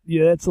that.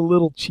 Yeah, that's a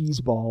little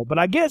cheeseball. But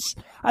I guess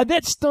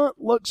that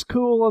stunt looks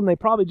cool, and they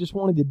probably just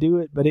wanted to do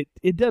it, but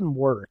it doesn't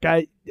work.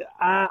 I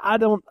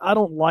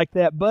don't like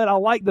that, but I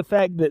like the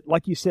fact that,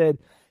 like you said,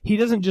 he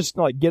doesn't just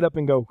like get up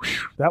and go,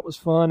 that was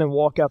fun, and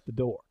walk out the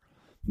door.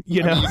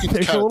 You know,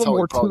 there's a little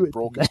more to it.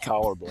 Broke his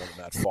collarbone in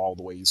that fall,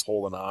 the way he's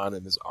holding on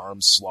and his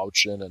arms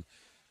slouching, and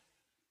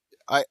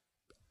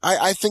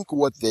I think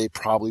what they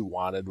probably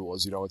wanted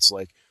was, it's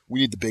like, we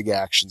need the big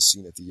action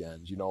scene at the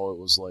end. It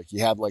was like, you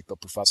had like the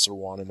Professor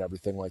one and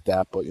everything like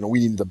that, but we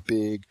needed the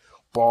big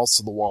balls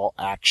to the wall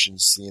action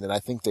scene. And I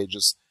think they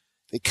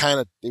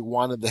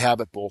wanted to have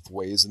it both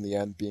ways in the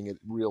end, being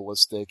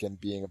realistic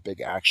and being a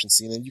big action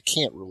scene. And you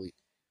can't really,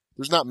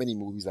 there's not many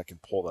movies that can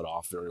pull that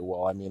off very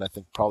well. I mean, I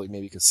think probably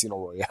maybe Casino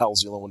Royale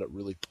is the only one that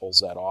really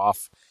pulls that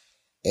off.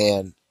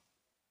 And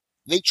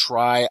they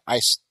try,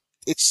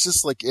 it's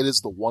just like, it is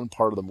the one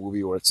part of the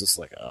movie where it's just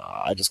like,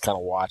 I just kind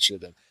of watch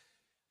it. And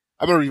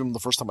I remember even the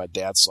first time my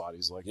dad saw it,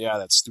 he's like, yeah,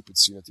 that stupid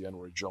scene at the end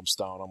where he jumps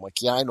down. I'm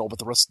like, yeah, I know, but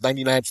the rest,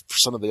 99%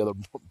 of the other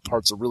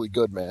parts are really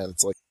good, man.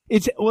 It's like,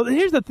 Well,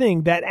 here's the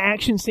thing. That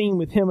action scene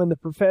with him and the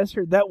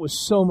professor, that was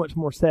so much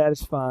more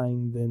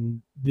satisfying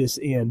than this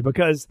end,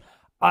 because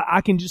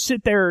I can just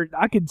sit there.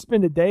 I could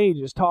spend a day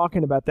just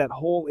talking about that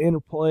whole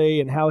interplay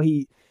and how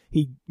he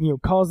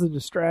caused the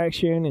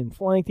distraction and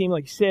flanked him,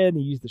 like you said, and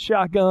he used the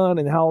shotgun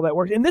and how all that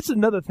works. And that's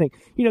another thing.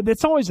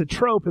 That's always a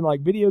trope in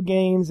like video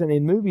games and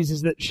in movies,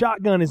 is that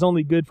shotgun is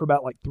only good for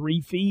about like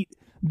 3 feet.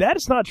 That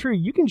is not true.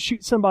 You can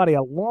shoot somebody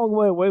a long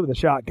way away with a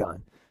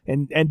shotgun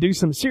and do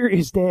some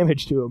serious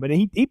damage to him.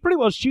 And he pretty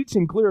well shoots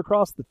him clear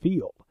across the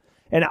field.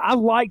 And I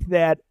liked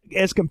that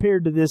as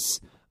compared to this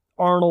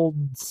Arnold,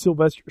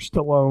 Sylvester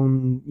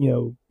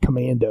Stallone,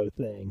 commando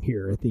thing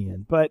here at the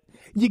end. But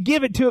you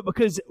give it to it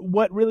because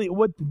what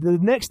the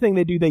next thing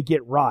they do, they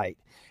get right.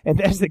 And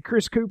that's that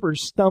Chris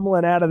Cooper's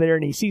stumbling out of there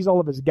and he sees all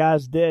of his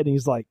guys dead and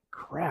he's like,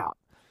 crap.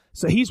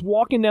 So he's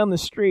walking down the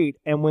street,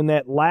 and when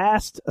that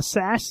last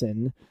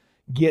assassin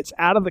gets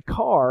out of the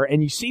car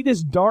and you see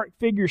this dark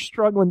figure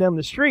struggling down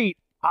the street,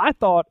 I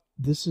thought,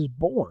 this is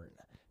Bourne.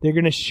 They're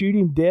going to shoot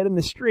him dead in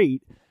the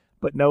street.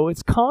 But no,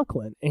 it's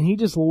Conklin. And he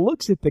just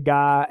looks at the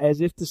guy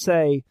as if to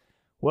say,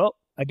 well,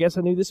 I guess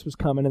I knew this was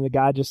coming. And the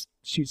guy just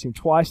shoots him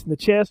twice in the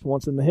chest,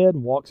 once in the head,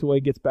 and walks away,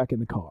 gets back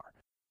in the car.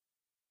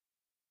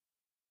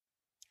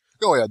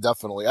 Oh, yeah,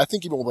 definitely. I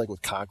think even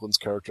with Conklin's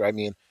character, I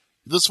mean,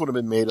 this would have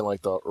been made in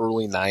like the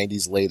early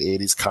 90s, late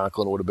 80s.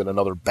 Conklin would have been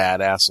another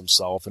badass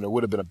himself, and it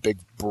would have been a big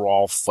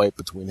brawl fight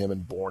between him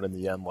and Bourne in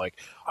the end. Like,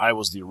 I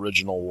was the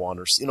original one,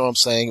 or you know what I'm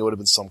saying? It would have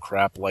been some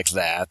crap like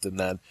that, and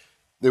then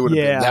that would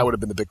have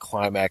been the big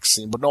climax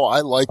scene. But no,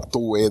 I like the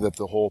way that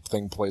the whole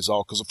thing plays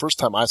out, because the first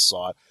time I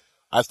saw it,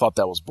 I thought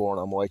that was Bourne.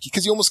 I'm like,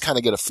 because you almost kind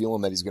of get a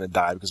feeling that he's going to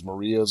die because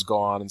Maria's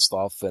gone and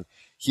stuff, and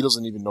he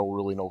doesn't even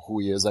really know who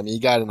he is. I mean, he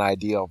got an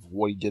idea of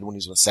what he did when he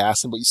was an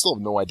assassin, but you still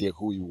have no idea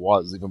who he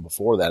was even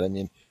before that. I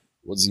mean,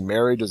 was he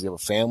married? Does he have a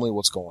family?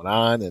 What's going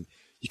on? And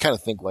you kind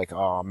of think like,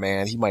 oh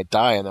man, he might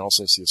die, and then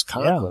also see his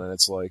Conklin, and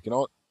it's like,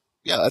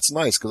 yeah, that's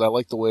nice, because I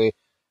like the way,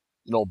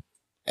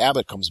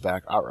 Abbott comes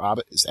back.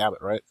 Abbott is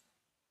Abbott, right?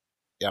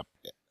 Yep.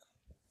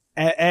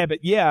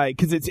 Abbott, yeah,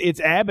 because it's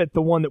Abbott,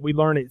 the one that we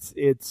learn it's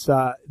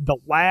the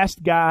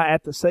last guy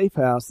at the safe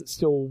house that's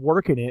still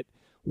working it.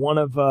 One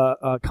of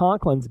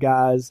Conklin's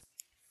guys.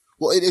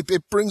 Well,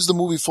 it brings the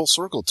movie full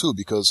circle too,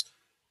 because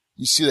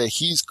you see that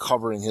he's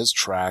covering his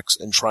tracks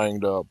and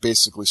trying to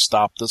basically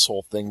stop this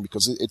whole thing,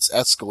 because it's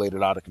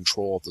escalated out of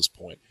control at this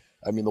point.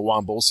 I mean, the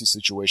Juan Bosi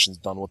situation's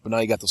done with, but now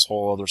you got this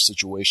whole other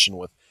situation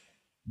with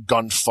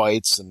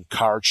gunfights and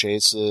car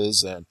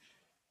chases, and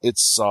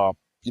it's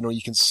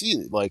you can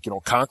see, like,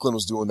 Conklin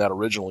was doing that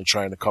originally,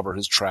 trying to cover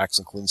his tracks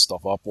and clean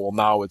stuff up. Well,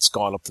 now it's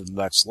gone up to the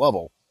next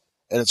level,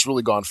 and it's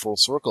really gone full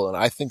circle. And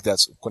I think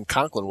that's when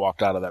Conklin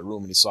walked out of that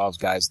room and he saw his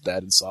guys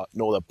dead and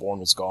know that Bourne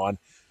was gone,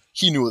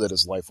 he knew that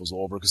his life was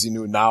over, because he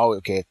knew now,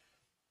 okay,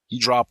 he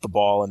dropped the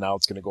ball and now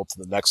it's going to go up to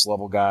the next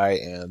level guy,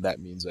 and that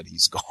means that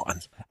he's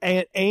gone.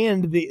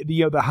 And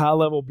the high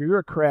level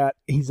bureaucrat,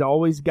 he's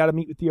always got to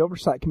meet with the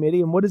oversight committee.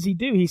 And what does he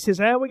do? He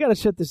says, we got to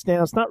shut this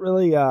down. It's not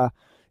really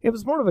it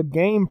was more of a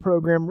game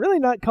program, really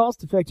not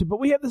cost effective,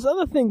 but we have this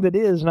other thing that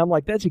is, and I'm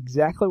like, that's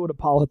exactly what a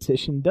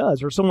politician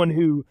does, or someone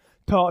who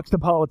talks to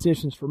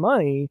politicians for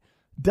money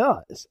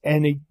does.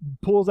 And he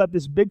pulls out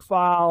this big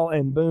file,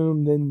 and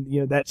boom,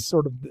 then that's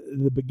sort of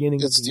the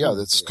beginning. That's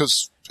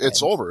because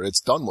it's over.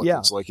 It's done with. Yeah.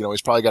 It's like,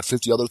 he's probably got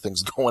 50 other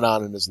things going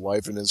on in his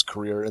life and his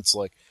career. And it's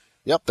like,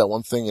 yep, that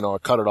one thing, I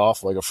cut it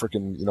off like a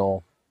freaking,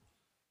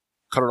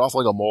 cut it off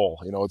like a mole.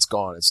 It's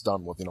gone. It's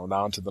done with.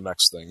 Now to the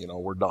next thing.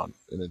 We're done.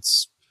 And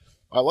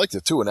I liked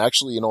it too. And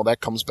actually,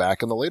 that comes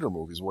back in the later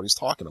movies, what he's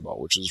talking about,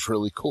 which is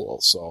really cool.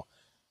 So.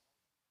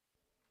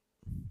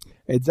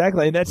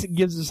 Exactly. And that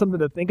gives us something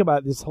to think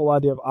about, this whole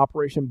idea of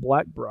Operation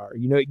Blackbriar.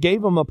 It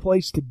gave them a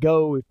place to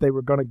go if they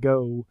were going to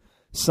go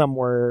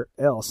somewhere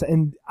else.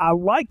 And I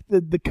like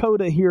the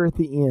coda here at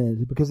the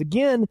end, because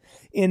again,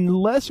 in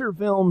lesser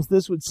films,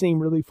 this would seem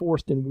really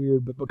forced and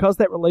weird, but because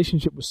that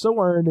relationship was so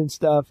earned and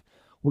stuff,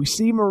 we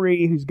see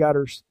Marie, who's got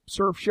her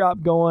surf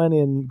shop going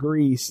in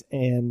Greece,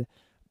 and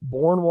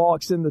Bourne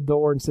walks in the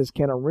door and says,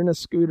 can I rent a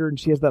scooter? And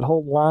she has that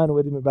whole line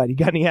with him about, you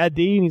got any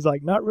ID? And he's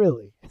like, not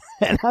really.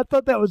 And I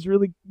thought that was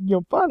really,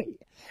 funny.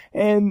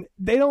 And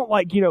they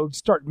don't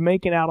start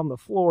making out on the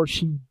floor.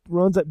 She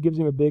runs up, gives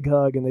him a big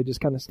hug, and they just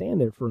kind of stand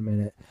there for a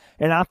minute.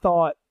 And I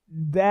thought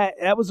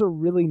that was a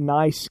really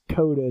nice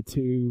coda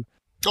to.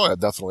 Oh yeah,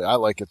 definitely. I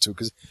like it too,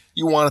 because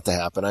you want it to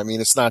happen. I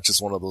mean, it's not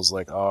just one of those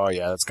like, oh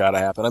yeah, that's got to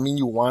happen. I mean,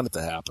 you want it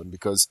to happen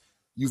because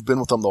you've been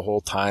with them the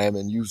whole time,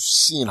 and you've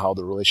seen how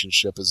the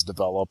relationship is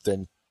developed,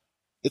 and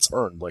it's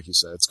earned, like you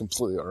said. It's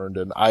completely earned,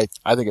 and I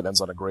think it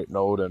ends on a great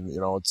note, and,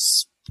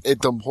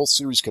 the whole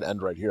series could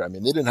end right here. I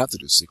mean, they didn't have to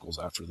do sequels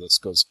after this,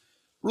 because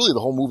really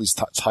the whole movie's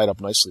tied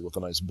up nicely with a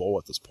nice bow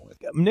at this point.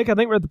 Nick, I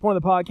think we're at the point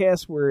of the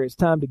podcast where it's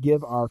time to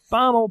give our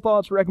final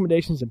thoughts,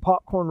 recommendations, and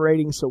popcorn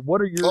ratings. So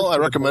what are your... Well, I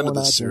recommended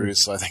this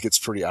series, so I think it's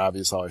pretty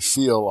obvious how I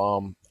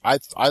feel.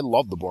 I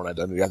love The Bourne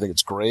Identity. I think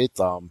it's great.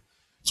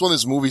 It's one of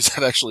those movies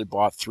I've actually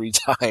bought 3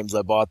 times.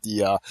 I bought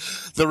the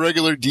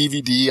regular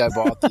DVD. I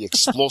bought the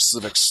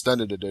Explosive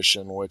Extended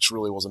Edition, which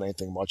really wasn't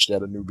anything much. It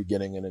had a new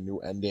beginning and a new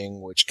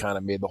ending, which kind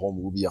of made the whole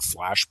movie a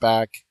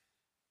flashback,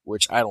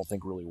 which I don't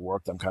think really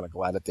worked. I'm kind of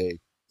glad that the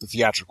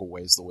theatrical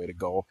way is the way to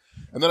go.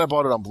 And then I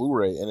bought it on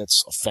Blu-ray, and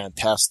it's a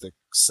fantastic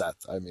set.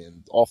 I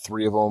mean, all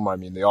 3 of them, I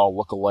mean, they all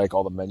look alike.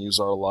 All the menus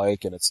are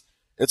alike, and it's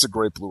a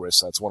great Blu-ray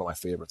set. It's one of my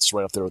favorites. It's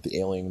right up there with the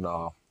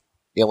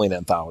Alien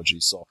Anthology.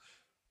 So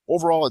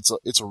overall,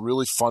 it's a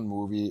really fun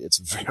movie. It's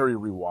very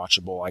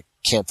rewatchable. I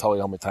can't tell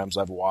you how many times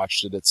I've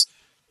watched it.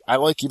 I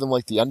even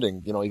like the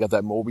ending. You know, you got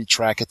that Moby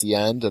track at the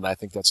end, and I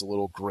think that's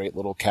a great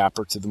little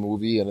capper to the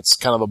movie, and it's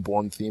kind of a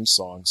Bourne theme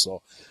song.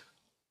 So,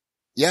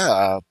 yeah,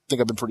 I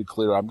think I've been pretty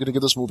clear. I'm going to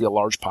give this movie a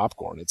large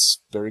popcorn. It's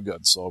very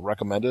good. So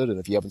recommend it, and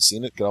if you haven't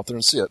seen it, get out there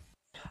and see it.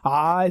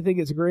 I think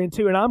it's great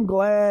too, and I'm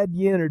glad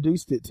you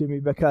introduced it to me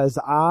because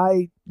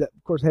of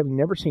course, having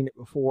never seen it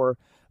before,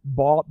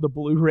 bought the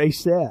Blu-ray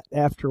set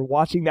after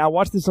watching. I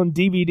watched this on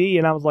DVD,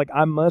 and I was like,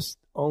 I must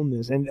own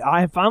this. And I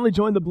have finally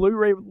joined the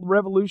Blu-ray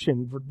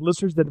revolution for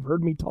listeners that have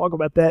heard me talk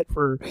about that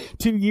for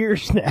 2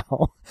 years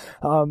now.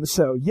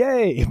 So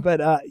yay! But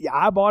yeah,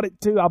 I bought it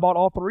too. I bought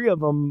all 3 of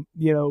them,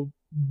 you know,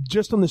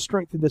 just on the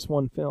strength of this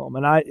one film,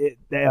 and I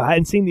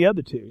hadn't seen the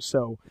other 2,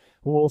 so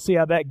we'll see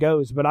how that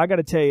goes. But I got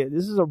to tell you,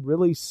 this is a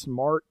really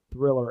smart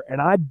thriller,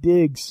 and I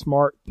dig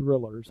smart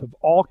thrillers of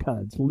all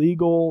kinds,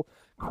 legal,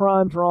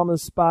 crime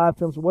dramas, spy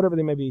films, whatever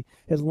they may be,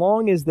 as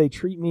long as they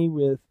treat me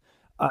with,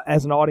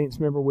 as an audience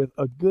member, with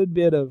a good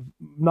bit of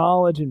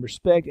knowledge and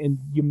respect, and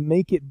you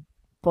make it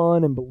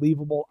fun and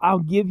believable. I'll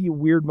give you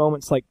weird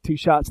moments like 2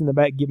 shots in the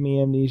back give me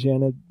amnesia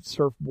and a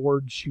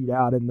surfboard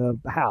shootout in the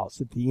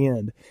house at the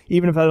end.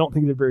 Even if I don't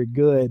think they're very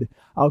good,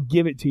 I'll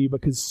give it to you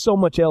because so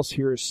much else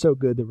here is so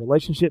good. The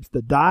relationships,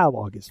 the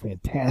dialogue is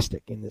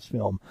fantastic in this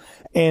film.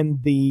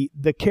 And the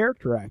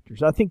character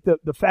actors. I think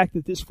the fact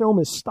that this film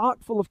is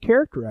stocked full of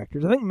character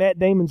actors. I think Matt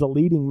Damon's a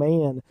leading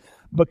man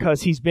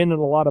because he's been in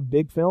a lot of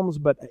big films,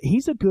 but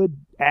he's a good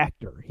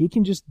actor. He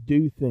can just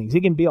do things. He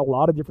can be a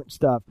lot of different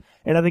stuff.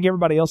 And I think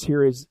everybody else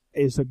here is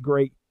a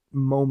great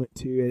moment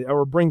to it,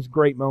 or brings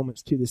great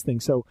moments to this thing.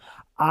 So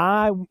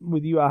I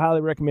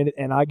highly recommend it,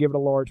 and I give it a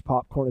large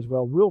popcorn as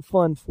well. Real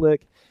fun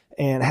flick,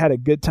 and had a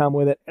good time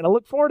with it. And I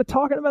look forward to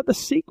talking about the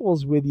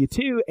sequels with you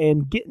too,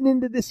 and getting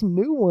into this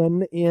new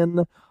one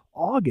in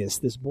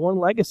August, this Bourne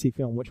Legacy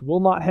film, which will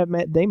not have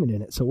Matt Damon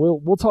in it. So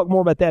we'll talk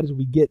more about that as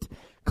we get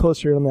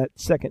closer on that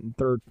second and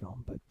third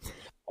film. But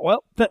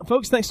well,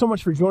 folks, thanks so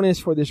much for joining us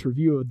for this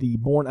review of the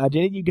Bourne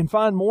Identity. You can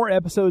find more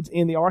episodes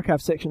in the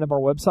archive section of our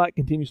website,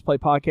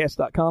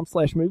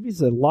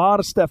 continuousplaypodcast.com/movies. A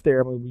lot of stuff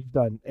there. I mean, we've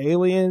done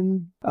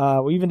Alien.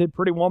 We even did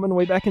Pretty Woman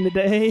way back in the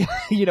day.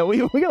 You know, we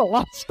got a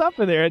lot of stuff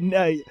in there. And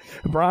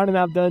Brian and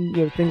I have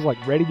done things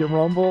like Ready to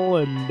Rumble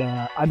and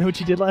I Know What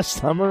You Did Last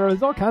Summer.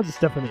 There's all kinds of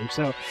stuff in there.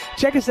 So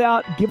check us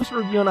out. Give us a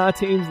review on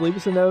iTunes. Leave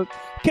us a note.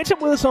 Catch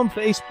up with us on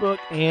Facebook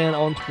and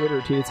on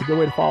Twitter, too. It's a good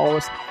way to follow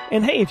us.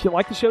 And, hey, if you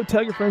like the show,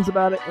 tell your friends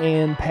about it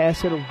and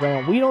pass it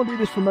around. We don't do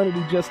this for money.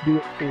 We just do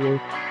it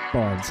for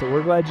fun. So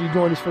we're glad you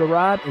joined us for the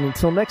ride. And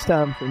until next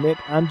time, for Nick,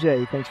 I'm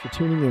Jay. Thanks for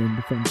tuning in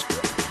to Film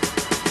Strip.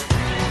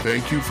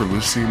 Thank you for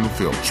listening to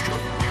Film Strip.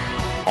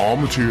 All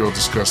material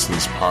discussed in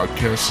this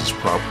podcast is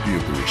property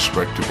of the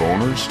respective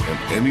owners, and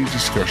any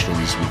discussion of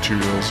these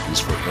materials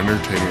is for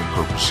entertainment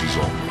purposes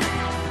only.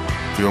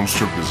 Film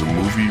Strip is a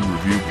movie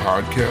review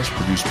podcast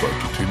produced by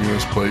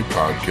Continuous Play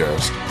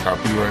Podcast,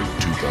 copyright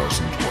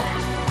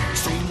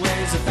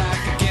 2012.